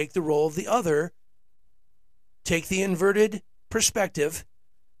 and then take the role of the other, take the inverted perspective,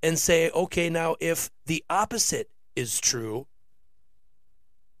 and say, okay, now if the opposite is true,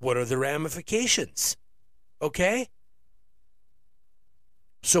 what are the ramifications? Okay?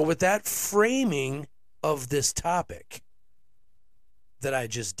 So with that framing of this topic that I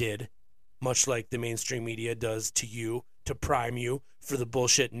just did, much like the mainstream media does to you to prime you for the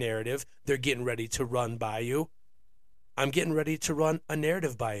bullshit narrative they're getting ready to run by you. I'm getting ready to run a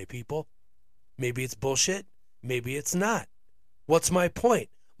narrative by you, people. Maybe it's bullshit. Maybe it's not. What's my point?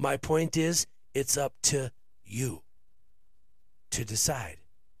 My point is it's up to you to decide.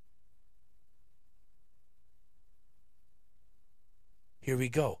 Here we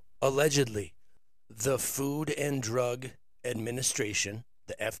go. Allegedly, the Food and Drug Administration,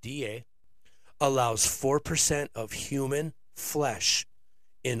 the FDA, allows 4% of human flesh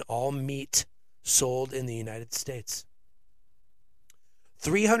in all meat sold in the United States.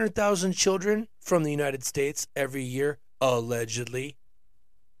 300,000 children from the United States every year, allegedly.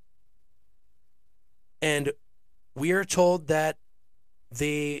 And we are told that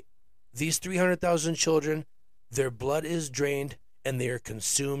these 300,000 children, their blood is drained and they are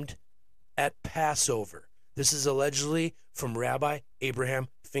consumed at Passover. This is allegedly from Rabbi Abraham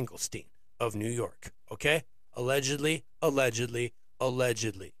Finkelstein of New York. Okay? Allegedly, allegedly,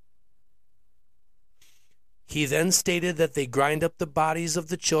 allegedly. He then stated that they grind up the bodies of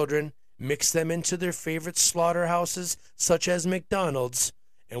the children, mix them into their favorite slaughterhouses, such as McDonald's,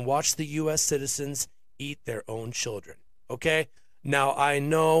 and watch the U.S. citizens eat their own children. Okay? Now, I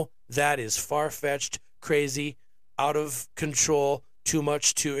know that is far-fetched, crazy, out of control, too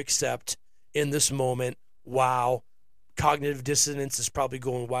much to accept in this moment. Wow. Cognitive dissonance is probably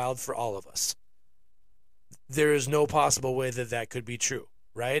going wild for all of us. There is no possible way that that could be true,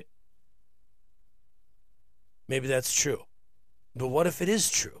 right? Maybe that's true. But what if it is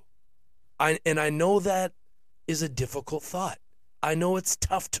true? I know that is a difficult thought. I know it's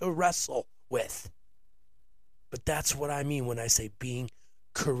tough to wrestle with. But that's what I mean when I say being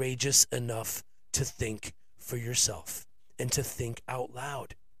courageous enough to think for yourself and to think out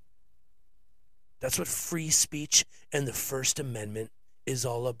loud. That's what free speech and the First Amendment is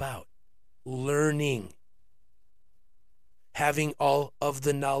all about. Learning. Having all of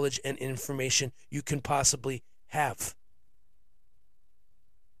the knowledge and information you can possibly have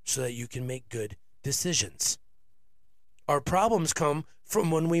so that you can make good decisions. Our problems come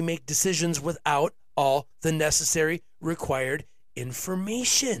from when we make decisions without all the necessary required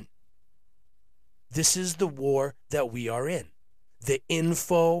information. This is the war that we are in. The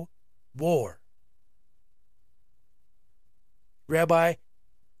info war. Rabbi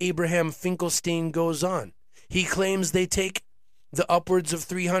Abraham Finkelstein goes on. He claims they take the upwards of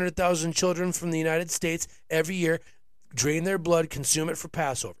 300,000 children from the United States every year, drain their blood, consume it for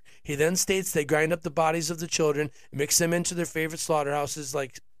Passover. He then states they grind up the bodies of the children, mix them into their favorite slaughterhouses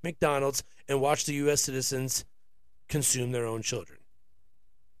like McDonald's, and watch the U.S. citizens consume their own children.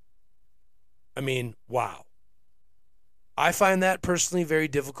 I mean, wow. I find that personally very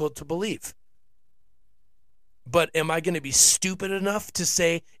difficult to believe. But am I going to be stupid enough to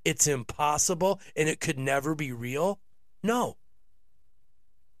say it's impossible and it could never be real? No.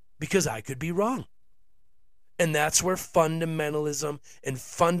 Because I could be wrong. And that's where fundamentalism and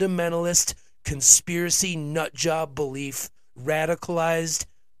fundamentalist conspiracy nutjob belief, radicalized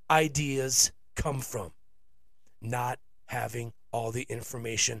ideas come from. Not having all the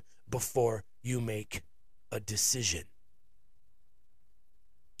information before you make a decision.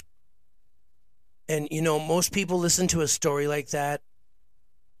 And, you know, most people listen to a story like that,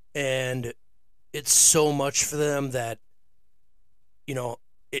 and it's so much for them that, you know,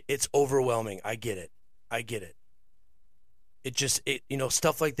 it's overwhelming. I get it.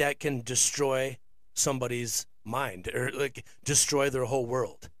 Stuff like that can destroy somebody's mind or like destroy their whole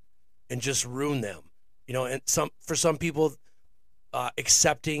world and just ruin them. You know, and for some people,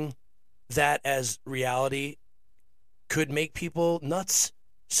 accepting that as reality could make people nuts,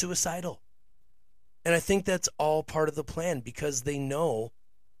 suicidal. And I think that's all part of the plan because they know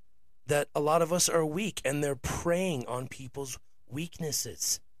that a lot of us are weak and they're preying on people's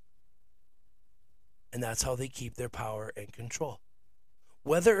weaknesses. And that's how they keep their power and control.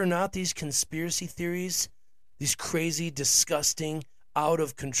 Whether or not these conspiracy theories, these crazy, disgusting, out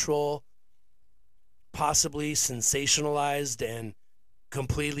of control, possibly sensationalized and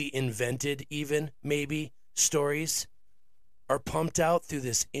completely invented even, maybe, stories are pumped out through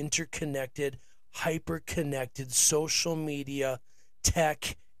this interconnected, hyper-connected social media,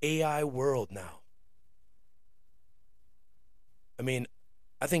 tech, AI world now. I mean,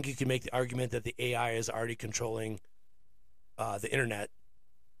 I think you can make the argument that the AI is already controlling the internet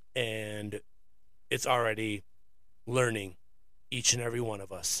and it's already learning each and every one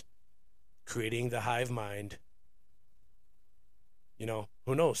of us, creating the hive mind. You know,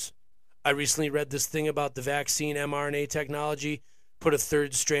 who knows? I recently read this thing about the vaccine mRNA technology, put a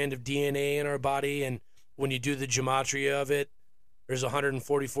third strand of DNA in our body, and when you do the gematria of it, there's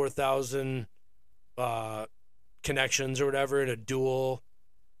 144,000 connections or whatever in a dual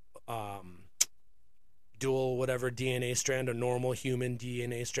whatever DNA strand, a normal human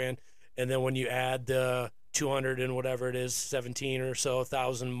DNA strand. And then when you add the 200 and whatever it is, 17 or so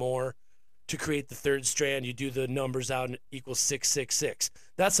thousand more to create the third strand, you do the numbers out and it equals 666.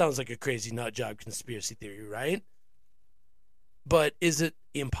 That sounds like a crazy nut job conspiracy theory, right? But is it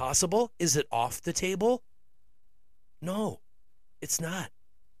impossible? Is it off the table? No, it's not.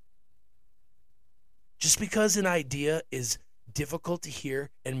 Just because an idea is difficult to hear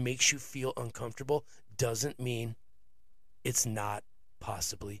and makes you feel uncomfortable doesn't mean it's not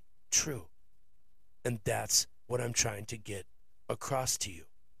possibly true. And that's what I'm trying to get across to you.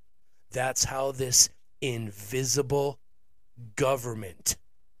 That's how this invisible government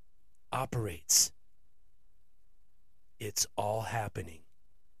operates. It's all happening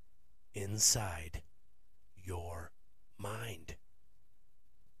inside your mind.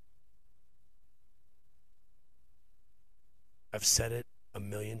 I've said it a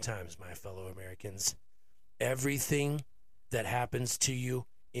million times, my fellow Americans. Everything that happens to you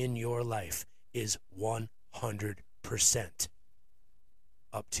in your life is 100%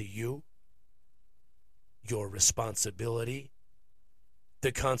 up to you, your responsibility,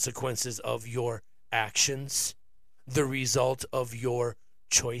 the consequences of your actions, the result of your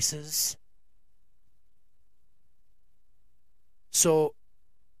choices. So,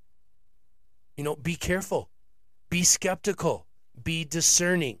 be careful. Be skeptical, be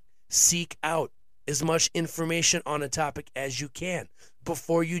discerning, seek out as much information on a topic as you can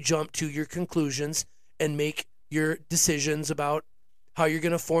before you jump to your conclusions and make your decisions about how you're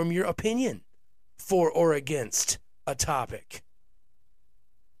going to form your opinion for or against a topic.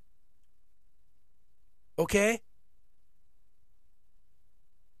 Okay?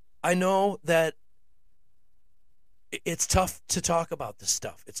 I know that it's tough to talk about this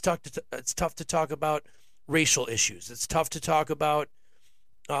stuff. It's tough to talk about racial issues. It's tough to talk about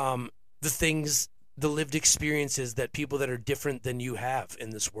the things, the lived experiences that people that are different than you have in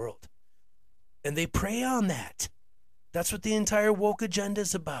this world. And they prey on that. That's what the entire woke agenda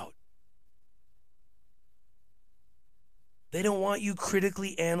is about. They don't want you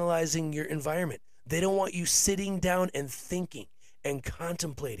critically analyzing your environment. They don't want you sitting down and thinking and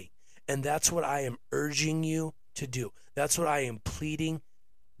contemplating. And that's what I am urging you to do. That's what I am pleading,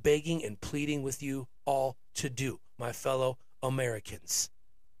 begging and pleading with you all to do, my fellow Americans.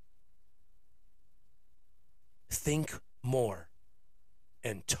 Think more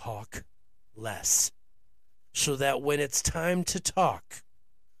and talk less, so that when it's time to talk,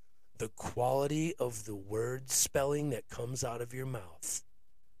 the quality of the word spelling that comes out of your mouth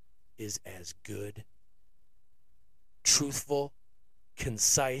is as good, truthful,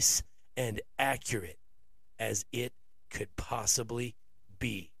 concise, and accurate as it could possibly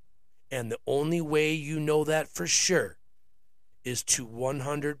be. And the only way you know that for sure is to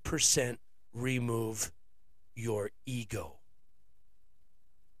 100% remove your ego.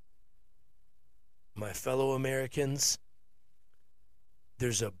 My fellow Americans,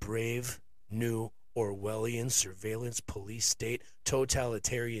 there's a brave new Orwellian surveillance police state,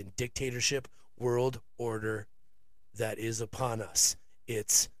 totalitarian dictatorship, world order that is upon us.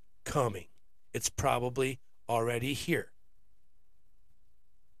 It's coming. It's probably already here.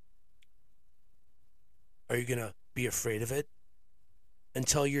 Are you going to be afraid of it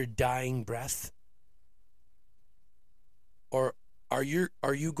until your dying breath? Or are you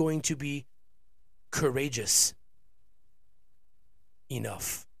going to be courageous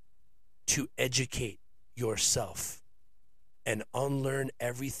enough to educate yourself and unlearn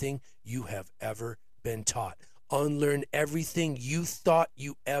everything you have ever been taught? Unlearn everything you thought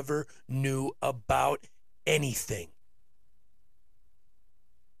you ever knew about anything.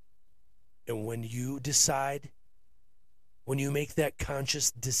 And when you decide, when you make that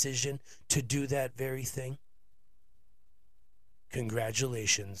conscious decision to do that very thing,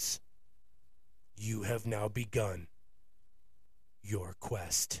 congratulations, you have now begun your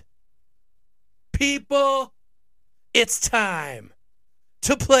quest. People, it's time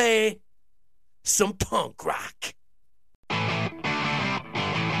to play some punk rock.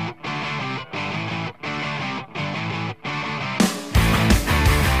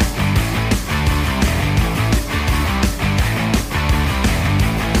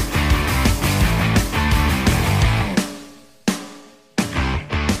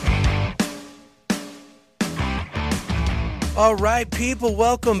 All right, people,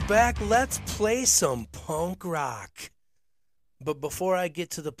 welcome back. Let's play some punk rock. But before I get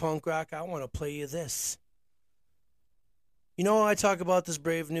to the punk rock, I want to play you this. You know, I talk about this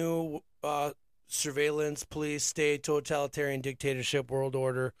brave new surveillance, police, state, totalitarian dictatorship, world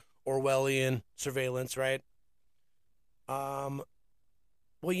order, Orwellian surveillance, right?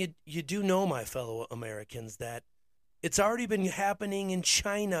 Well, you do know, my fellow Americans, that it's already been happening in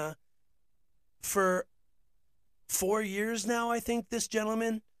China for 4 years now, I think this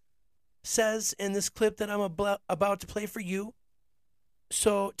gentleman says in this clip that I'm about to play for you.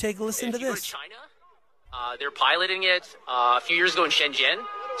 So take a listen to this. If you go to China, they're piloting it a few years ago in Shenzhen.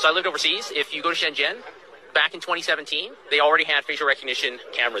 So I lived overseas. If you go to Shenzhen, back in 2017, they already had facial recognition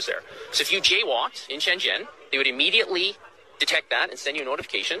cameras there. So if you jaywalked in Shenzhen, they would immediately detect that and send you a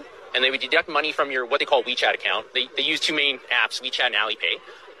notification, and they would deduct money from your what they call WeChat account. They use two main apps, WeChat and Alipay.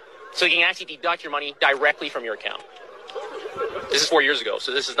 So you can actually deduct your money directly from your account. This is 4 years ago,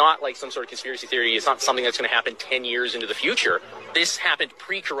 so this is not like some sort of conspiracy theory. It's not something that's going to happen 10 years into the future. This happened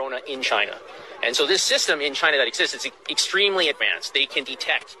pre-corona in China. And so this system in China that exists is extremely advanced. They can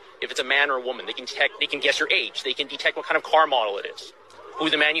detect if it's a man or a woman. They can guess your age. They can detect what kind of car model it is, who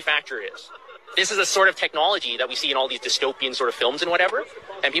the manufacturer is. This is a sort of technology that we see in all these dystopian sort of films and whatever.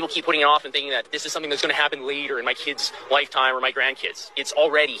 And people keep putting it off and thinking that this is something that's going to happen later in my kids' lifetime or my grandkids. It's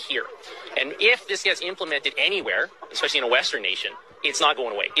already here. And if this gets implemented anywhere, especially in a Western nation, it's not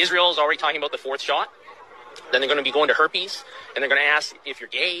going away. Israel is already talking about the fourth shot. Then they're going to be going to herpes, and they're going to ask if you're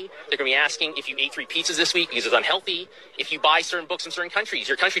gay. They're going to be asking if you ate 3 pizzas this week because it's unhealthy. If you buy certain books in certain countries,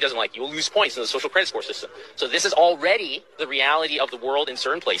 your country doesn't like you. You'll lose points in the social credit score system. So this is already the reality of the world in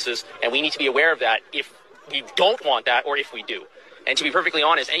certain places, and we need to be aware of that if we don't want that or if we do. And to be perfectly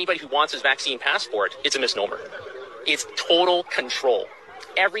honest, anybody who wants this vaccine passport, it's a misnomer. It's total control.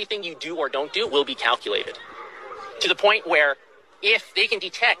 Everything you do or don't do will be calculated to the point where if they can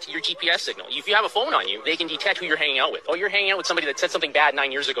detect your GPS signal, if you have a phone on you, they can detect who you're hanging out with. Oh, you're hanging out with somebody that said something bad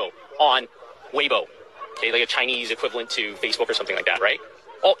 9 years ago on Weibo, okay, like a Chinese equivalent to Facebook or something like that, right?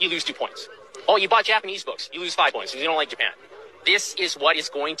 Oh, you lose 2 points. Oh, you bought Japanese books, you lose 5 points because you don't like Japan. This is what is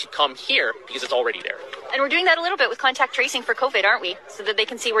going to come here because it's already there. And we're doing that a little bit with contact tracing for COVID, aren't we? So that they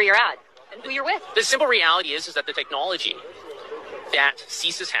can see where you're at and who you're with. The simple reality is that the technology that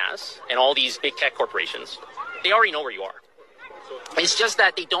CSIS has and all these big tech corporations, they already know where you are. It's just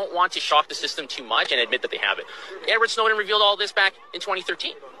that they don't want to shock the system too much and admit that they have it. Edward Snowden revealed all this back in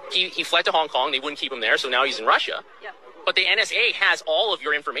 2013. He fled to Hong Kong. They wouldn't keep him there, so now he's in Russia. Yeah. But the NSA has all of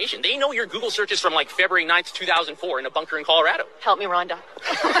your information. They know your Google searches from like February 9th, 2004 in a bunker in Colorado. Help me, Rhonda.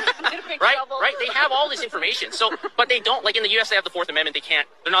 Right? They have all this information. So, but they don't, like in the US, they have the Fourth Amendment.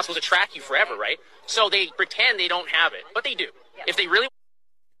 They're not supposed to track you forever, right? So they pretend they don't have it, but they do. Yeah. If they really...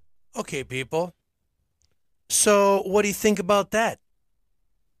 Okay, people. So what do you think about that?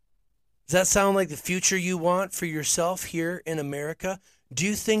 Does that sound like the future you want for yourself here in America? Do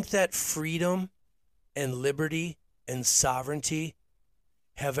you think that freedom and liberty and sovereignty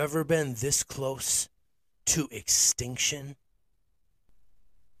have ever been this close to extinction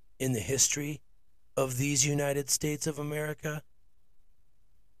in the history of these United States of America?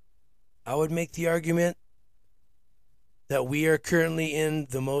 I would make the argument that we are currently in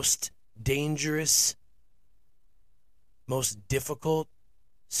the most dangerous, most difficult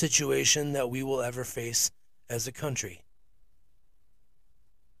situation that we will ever face as a country.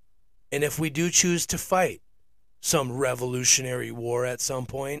 And if we do choose to fight some revolutionary war at some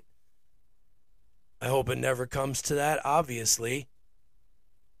point, I hope it never comes to that, obviously.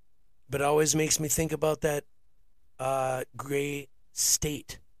 But it always makes me think about that Gray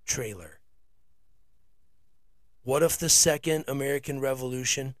State trailer. What if the Second American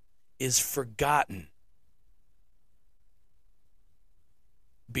Revolution is forgotten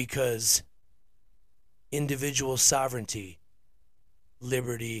because individual sovereignty,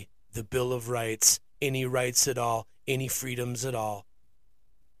 liberty, the Bill of Rights, any rights at all, any freedoms at all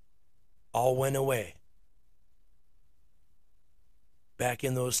went away back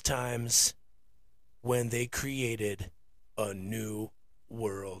in those times when they created a new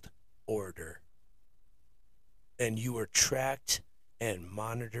world order. And you were tracked and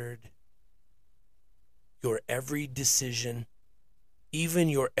monitored. Your every decision, even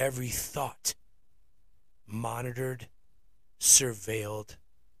your every thought, monitored, surveilled,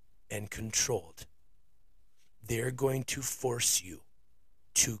 and controlled. They're going to force you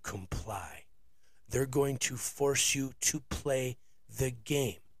to comply. They're going to force you to play the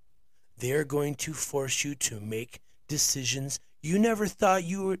game. They're going to force you to make decisions you never thought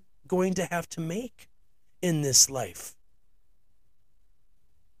you were going to have to make in this life.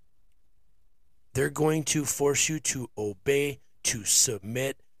 They're going to force you to obey, to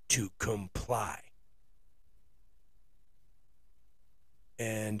submit, to comply.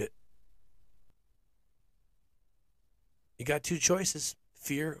 And you got two choices,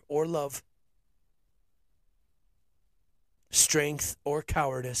 fear or love, strength or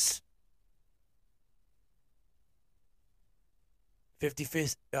cowardice.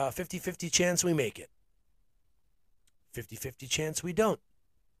 50-50 chance we make it. 50-50 chance we don't.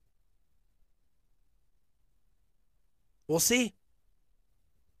 We'll see.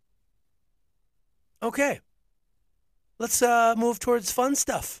 Okay. Let's move towards fun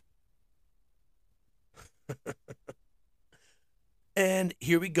stuff. And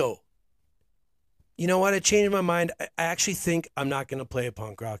here we go. You know what? I changed my mind. I actually think I'm not going to play a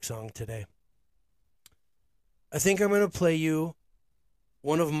punk rock song today. I think I'm going to play you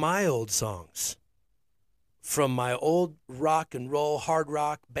one of my old songs from my old rock and roll, hard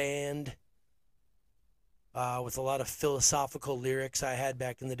rock band with a lot of philosophical lyrics I had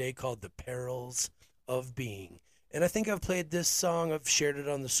back in the day called The Perils of Being. And I think I've played this song. I've shared it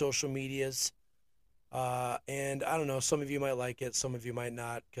on the social medias. And I don't know, some of you might like it, some of you might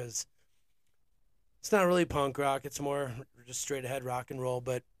not, because it's not really punk rock. It's more just straight ahead rock and roll,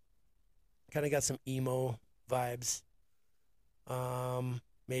 but kind of got some emo vibes.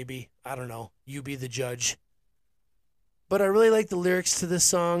 Maybe, I don't know. You be the judge. But I really like the lyrics to this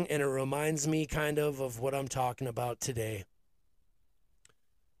song, and it reminds me kind of what I'm talking about today.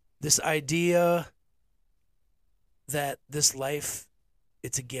 This idea that this life,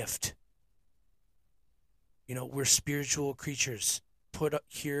 it's a gift. You know, we're spiritual creatures put up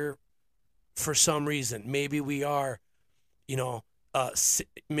here for some reason. Maybe we are, you know,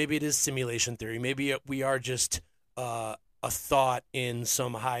 maybe it is simulation theory. Maybe we are just a thought in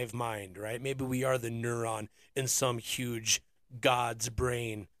some hive mind, right? Maybe we are the neuron in some huge God's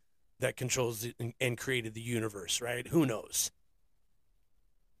brain that controls it and created the universe, right? Who knows?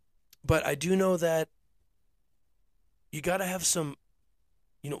 But I do know that you got to have some,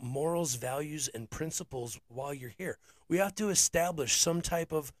 you know, morals, values, and principles while you're here. We have to establish some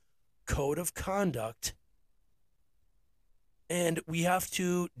type of code of conduct, and we have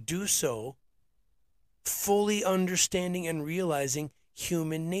to do so fully understanding and realizing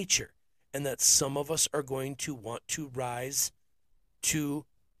human nature, and that some of us are going to want to rise to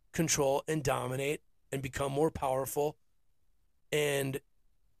control and dominate and become more powerful and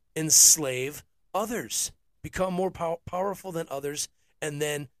enslave others, become more powerful than others. And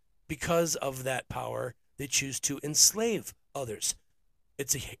then, because of that power, they choose to enslave others.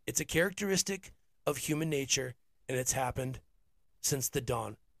 It's a characteristic of human nature, and it's happened since the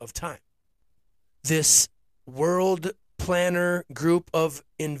dawn of time. This world planner group of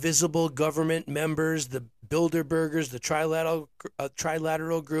invisible government members, the Bilderbergers, the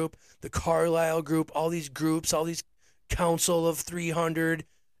Trilateral Group, the Carlyle Group, all these groups, all these Council of 300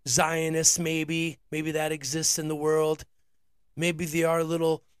 Zionists, maybe that exists in the world. Maybe they are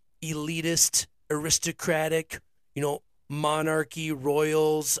little elitist, aristocratic, you know, monarchy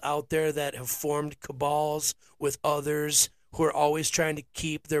royals out there that have formed cabals with others who are always trying to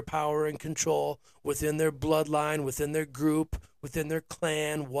keep their power and control within their bloodline, within their group, within their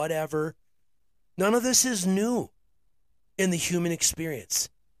clan, whatever. None of this is new in the human experience.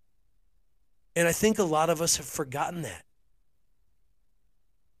 And I think a lot of us have forgotten that.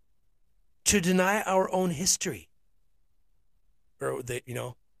 To deny our own history, or that, you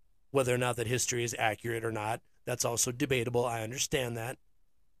know, whether or not that history is accurate or not, that's also debatable. I understand that.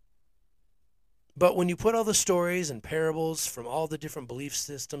 But when you put all the stories and parables from all the different belief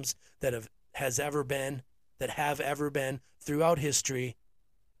systems that have ever been throughout history,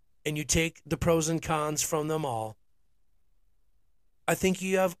 and you take the pros and cons from them all, I think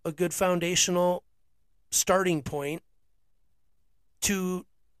you have a good foundational starting point to,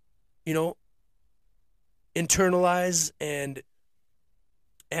 you know, internalize and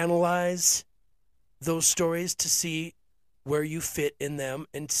analyze those stories to see where you fit in them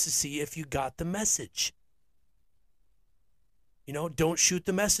and to see if you got the message. You know, don't shoot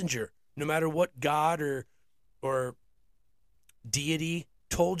the messenger. No matter what God or deity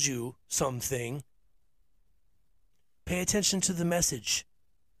told you something, pay attention to the message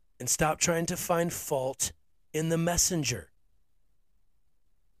and stop trying to find fault in the messenger.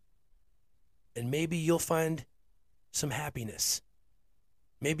 And maybe you'll find some happiness.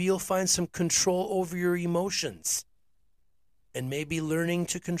 Maybe you'll find some control over your emotions. And maybe learning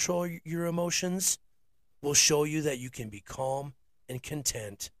to control your emotions will show you that you can be calm and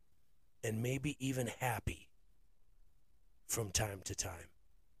content and maybe even happy from time to time.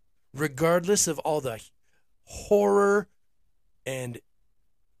 Regardless of all the horror and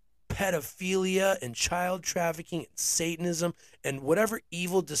pedophilia and child trafficking and Satanism and whatever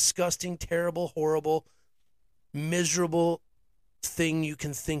evil, disgusting, terrible, horrible, miserable thing you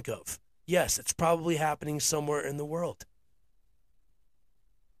can think of. Yes, it's probably happening somewhere in the world.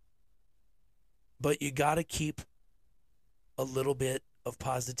 But you got to keep a little bit of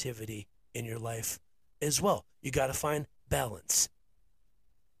positivity in your life as well. You got to find balance.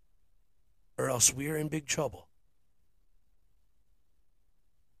 or else we are in big trouble.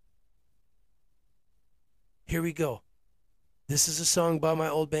 Here we go. This is a song by my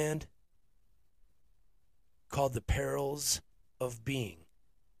old band called The Perils of Being.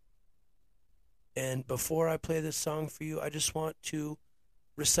 And before I play this song for you, I just want to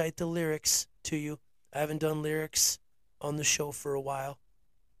recite the lyrics to you. I haven't done lyrics on the show for a while.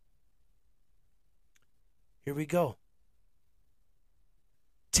 Here we go.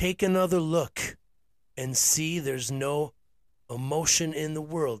 Take another look and see there's no emotion in the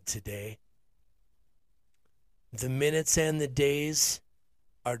world today. The minutes and the days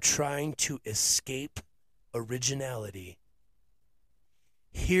are trying to escape originality.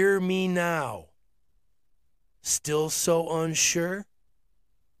 Hear me now. Still so unsure?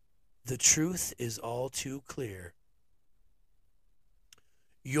 The truth is all too clear.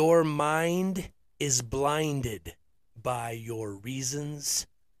 Your mind is blinded by your reasons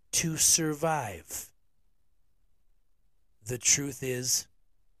to survive. The truth is,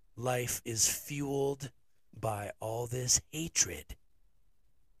 life is fueled by all this hatred.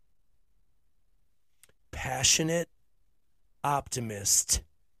 Passionate optimist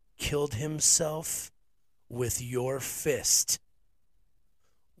killed himself with your fist.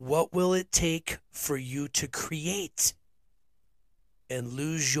 What will it take for you to create and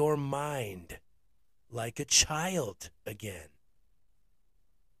lose your mind like a child again?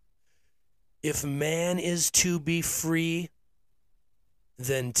 If man is to be free,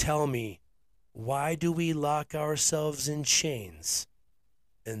 then tell me, why do we lock ourselves in chains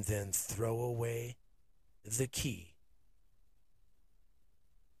and then throw away the key?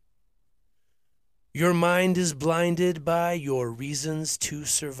 Your mind is blinded by your reasons to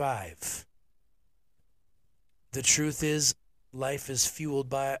survive. The truth is, life is fueled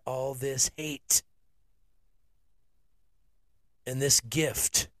by all this hate. And this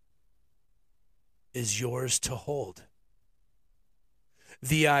gift is yours to hold.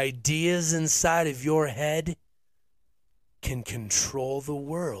 The ideas inside of your head can control the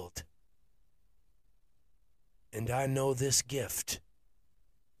world. And I know this gift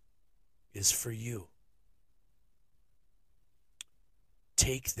is for you.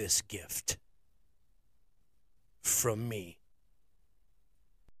 Take this gift from me.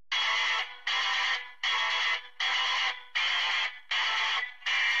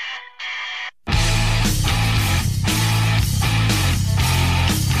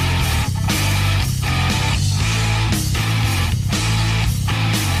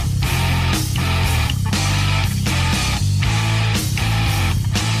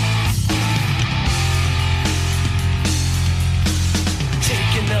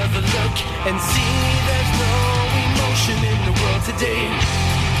 And see there's no emotion in the world today.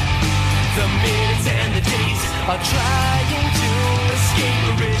 The minutes and the days are trying to escape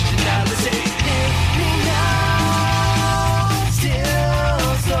originality. Hear me now,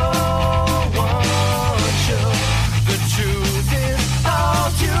 still so unsure. The truth is all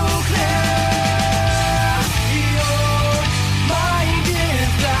too clear. Your mind is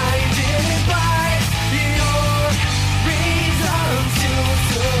blinded by your reasons to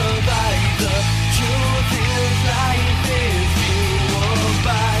survive. The truth is life is fueled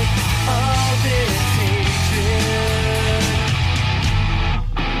by all this hatred.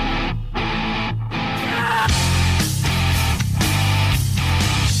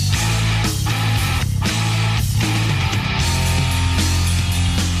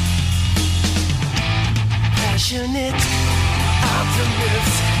 Passionate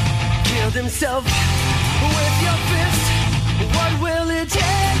optimist killed himself with your fist. What will it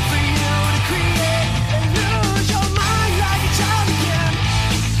take for you to create and lose your mind like a child again?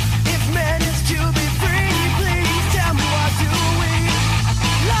 If man is to be free, please tell me, why do we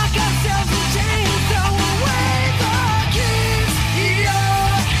lock ourselves in chains, throw away the keys? Your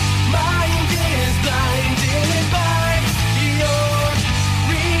mind is blinded by your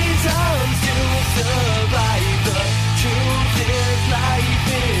reasons to survive. The truth is life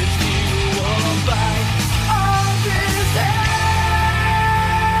is fueled by all this hate.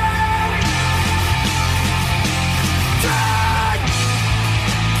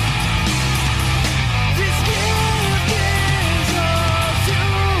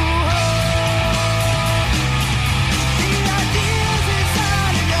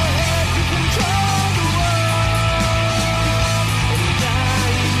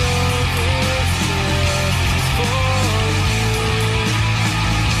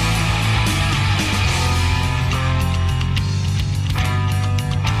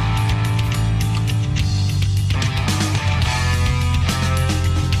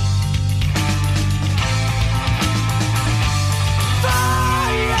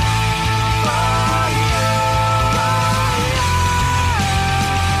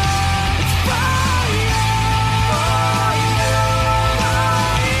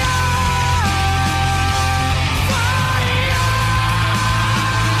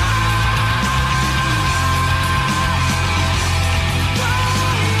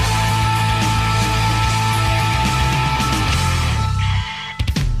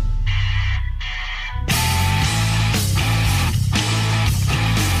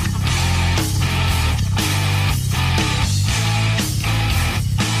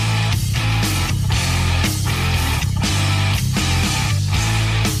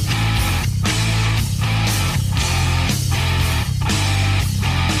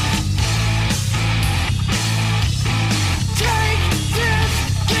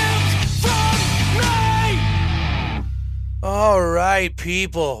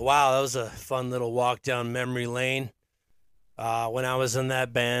 people. Wow, that was a fun little walk down memory lane. When I was in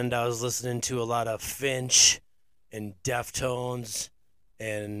that band, I was listening to a lot of Finch and Deftones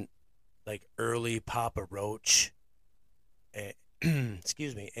and like early Papa Roach. And,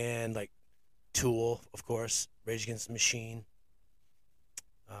 excuse me. And like Tool, of course, Rage Against the Machine,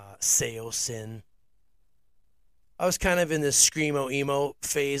 Seosin. I was kind of in this screamo emo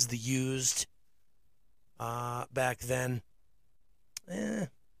phase, The Used, back then. It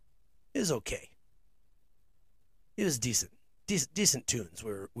was okay. It was decent tunes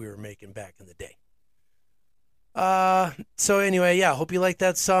we were making back in the day. So anyway, yeah, hope you like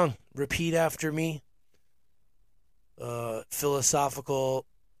that song. Repeat After Me. Philosophical,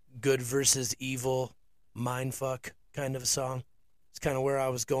 good versus evil, mindfuck kind of a song. It's kind of where I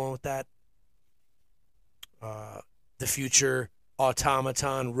was going with that. The future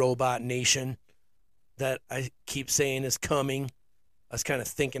automaton robot nation that I keep saying is coming. I was kind of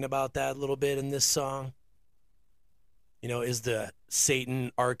thinking about that a little bit in this song. You know, is the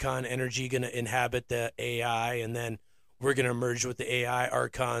Satan Archon energy going to inhabit the AI, and then we're going to merge with the AI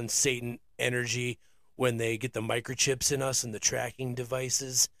Archon Satan energy when they get the microchips in us and the tracking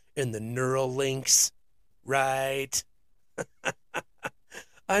devices and the neural links, right?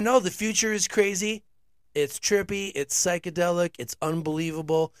 I know the future is crazy. It's trippy. It's psychedelic. It's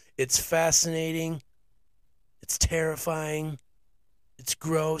unbelievable. It's fascinating. It's terrifying. It's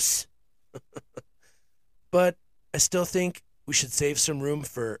gross. But I still think we should save some room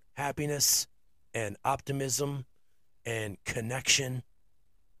for happiness and optimism and connection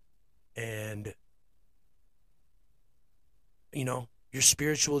and, you know, your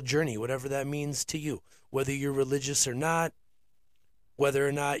spiritual journey, whatever that means to you, whether you're religious or not, whether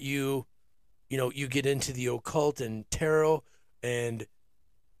or not you get into the occult and tarot and,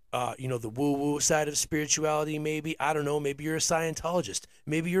 the woo-woo side of spirituality, maybe. I don't know. Maybe you're a Scientologist.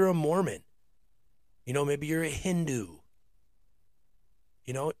 Maybe you're a Mormon. Maybe you're a Hindu.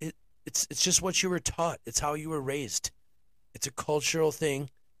 It's just what you were taught. It's how you were raised. It's a cultural thing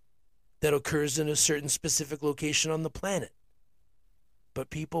that occurs in a certain specific location on the planet. But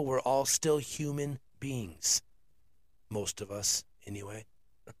people, were all still human beings. Most of us, anyway.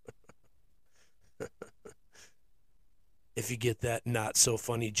 If you get that not so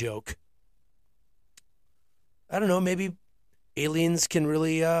funny joke. I don't know, maybe aliens can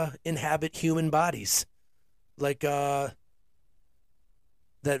really inhabit human bodies. Like that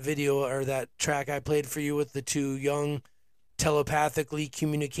video or that track I played for you with the two young telepathically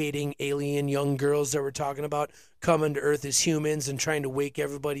communicating alien young girls that were talking about coming to Earth as humans and trying to wake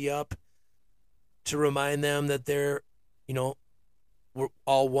everybody up to remind them that they're, we're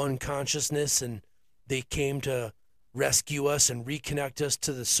all one consciousness and they came to rescue us and reconnect us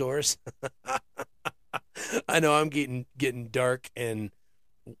to the source. I know I'm getting dark and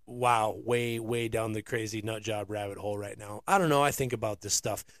wow, way down the crazy nut job rabbit hole right now. I don't know. I think about this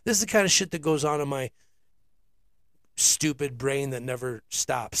stuff. This is the kind of shit that goes on in my stupid brain that never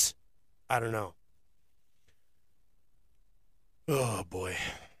stops. I don't know. Oh boy.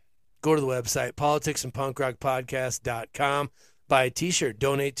 Go to the website, politicsandpunkrockpodcast.com. Buy a t-shirt,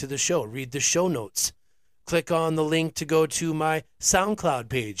 donate to the show, read the show notes. Click on the link to go to my SoundCloud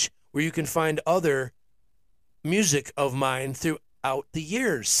page where you can find other music of mine throughout the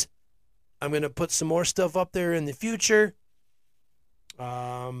years. I'm going to put some more stuff up there in the future.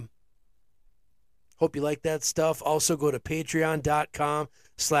 Hope you like that stuff. Also go to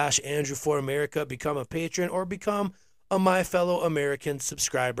patreon.com/AndrewForAmerica. Become a patron or become a My Fellow American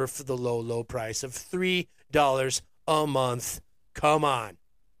subscriber for the low price of $3 a month. Come on.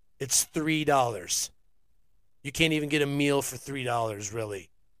 It's $3. You can't even get a meal for $3,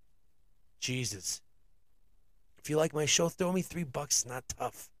 really. Jesus. If you like my show, throw me $3. It's not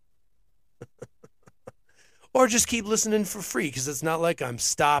tough. Or just keep listening for free, because it's not like I'm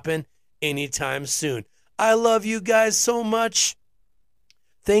stopping anytime soon. I love you guys so much.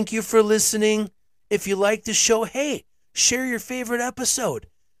 Thank you for listening. If you like the show, hey, share your favorite episode.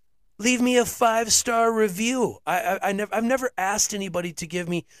 Leave me a 5-star review. I've never asked anybody to give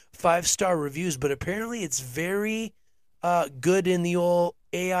me 5-star reviews, but apparently it's very good in the old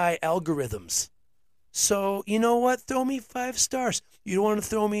AI algorithms. So, you know what? Throw me 5 stars. You don't want to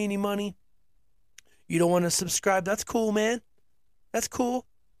throw me any money? You don't want to subscribe? That's cool, man. That's cool.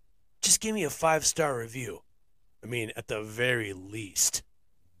 Just give me a 5-star review. I mean, at the very least.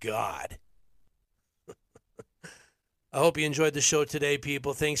 God. I hope you enjoyed the show today,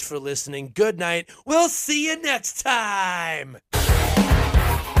 people. Thanks for listening. Good night. We'll see you next time.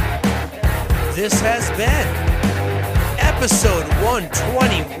 This has been episode 121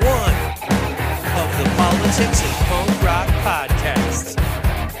 of the Politics and Punk Rock Podcast,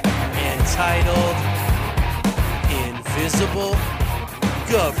 entitled Invisible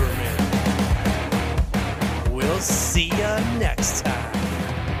Government. We'll see ya next time.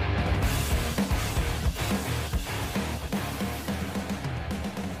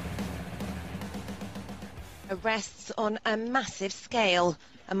 Arrests on a massive scale.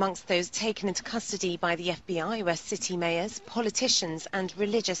 Amongst those taken into custody by the FBI were city mayors, politicians and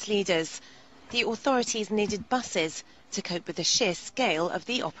religious leaders. The authorities needed buses to cope with the sheer scale of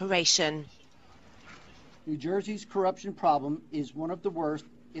the operation. New Jersey's corruption problem is one of the worst,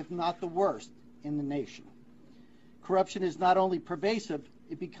 if not the worst, in the nation. Corruption is not only pervasive,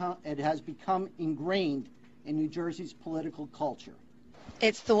 it has become ingrained in New Jersey's political culture.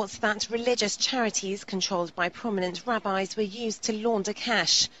 It's thought that religious charities controlled by prominent rabbis were used to launder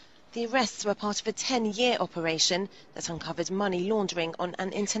cash. The arrests were part of a 10-year operation that uncovered money laundering on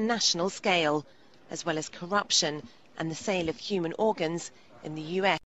an international scale, as well as corruption and the sale of human organs in the US.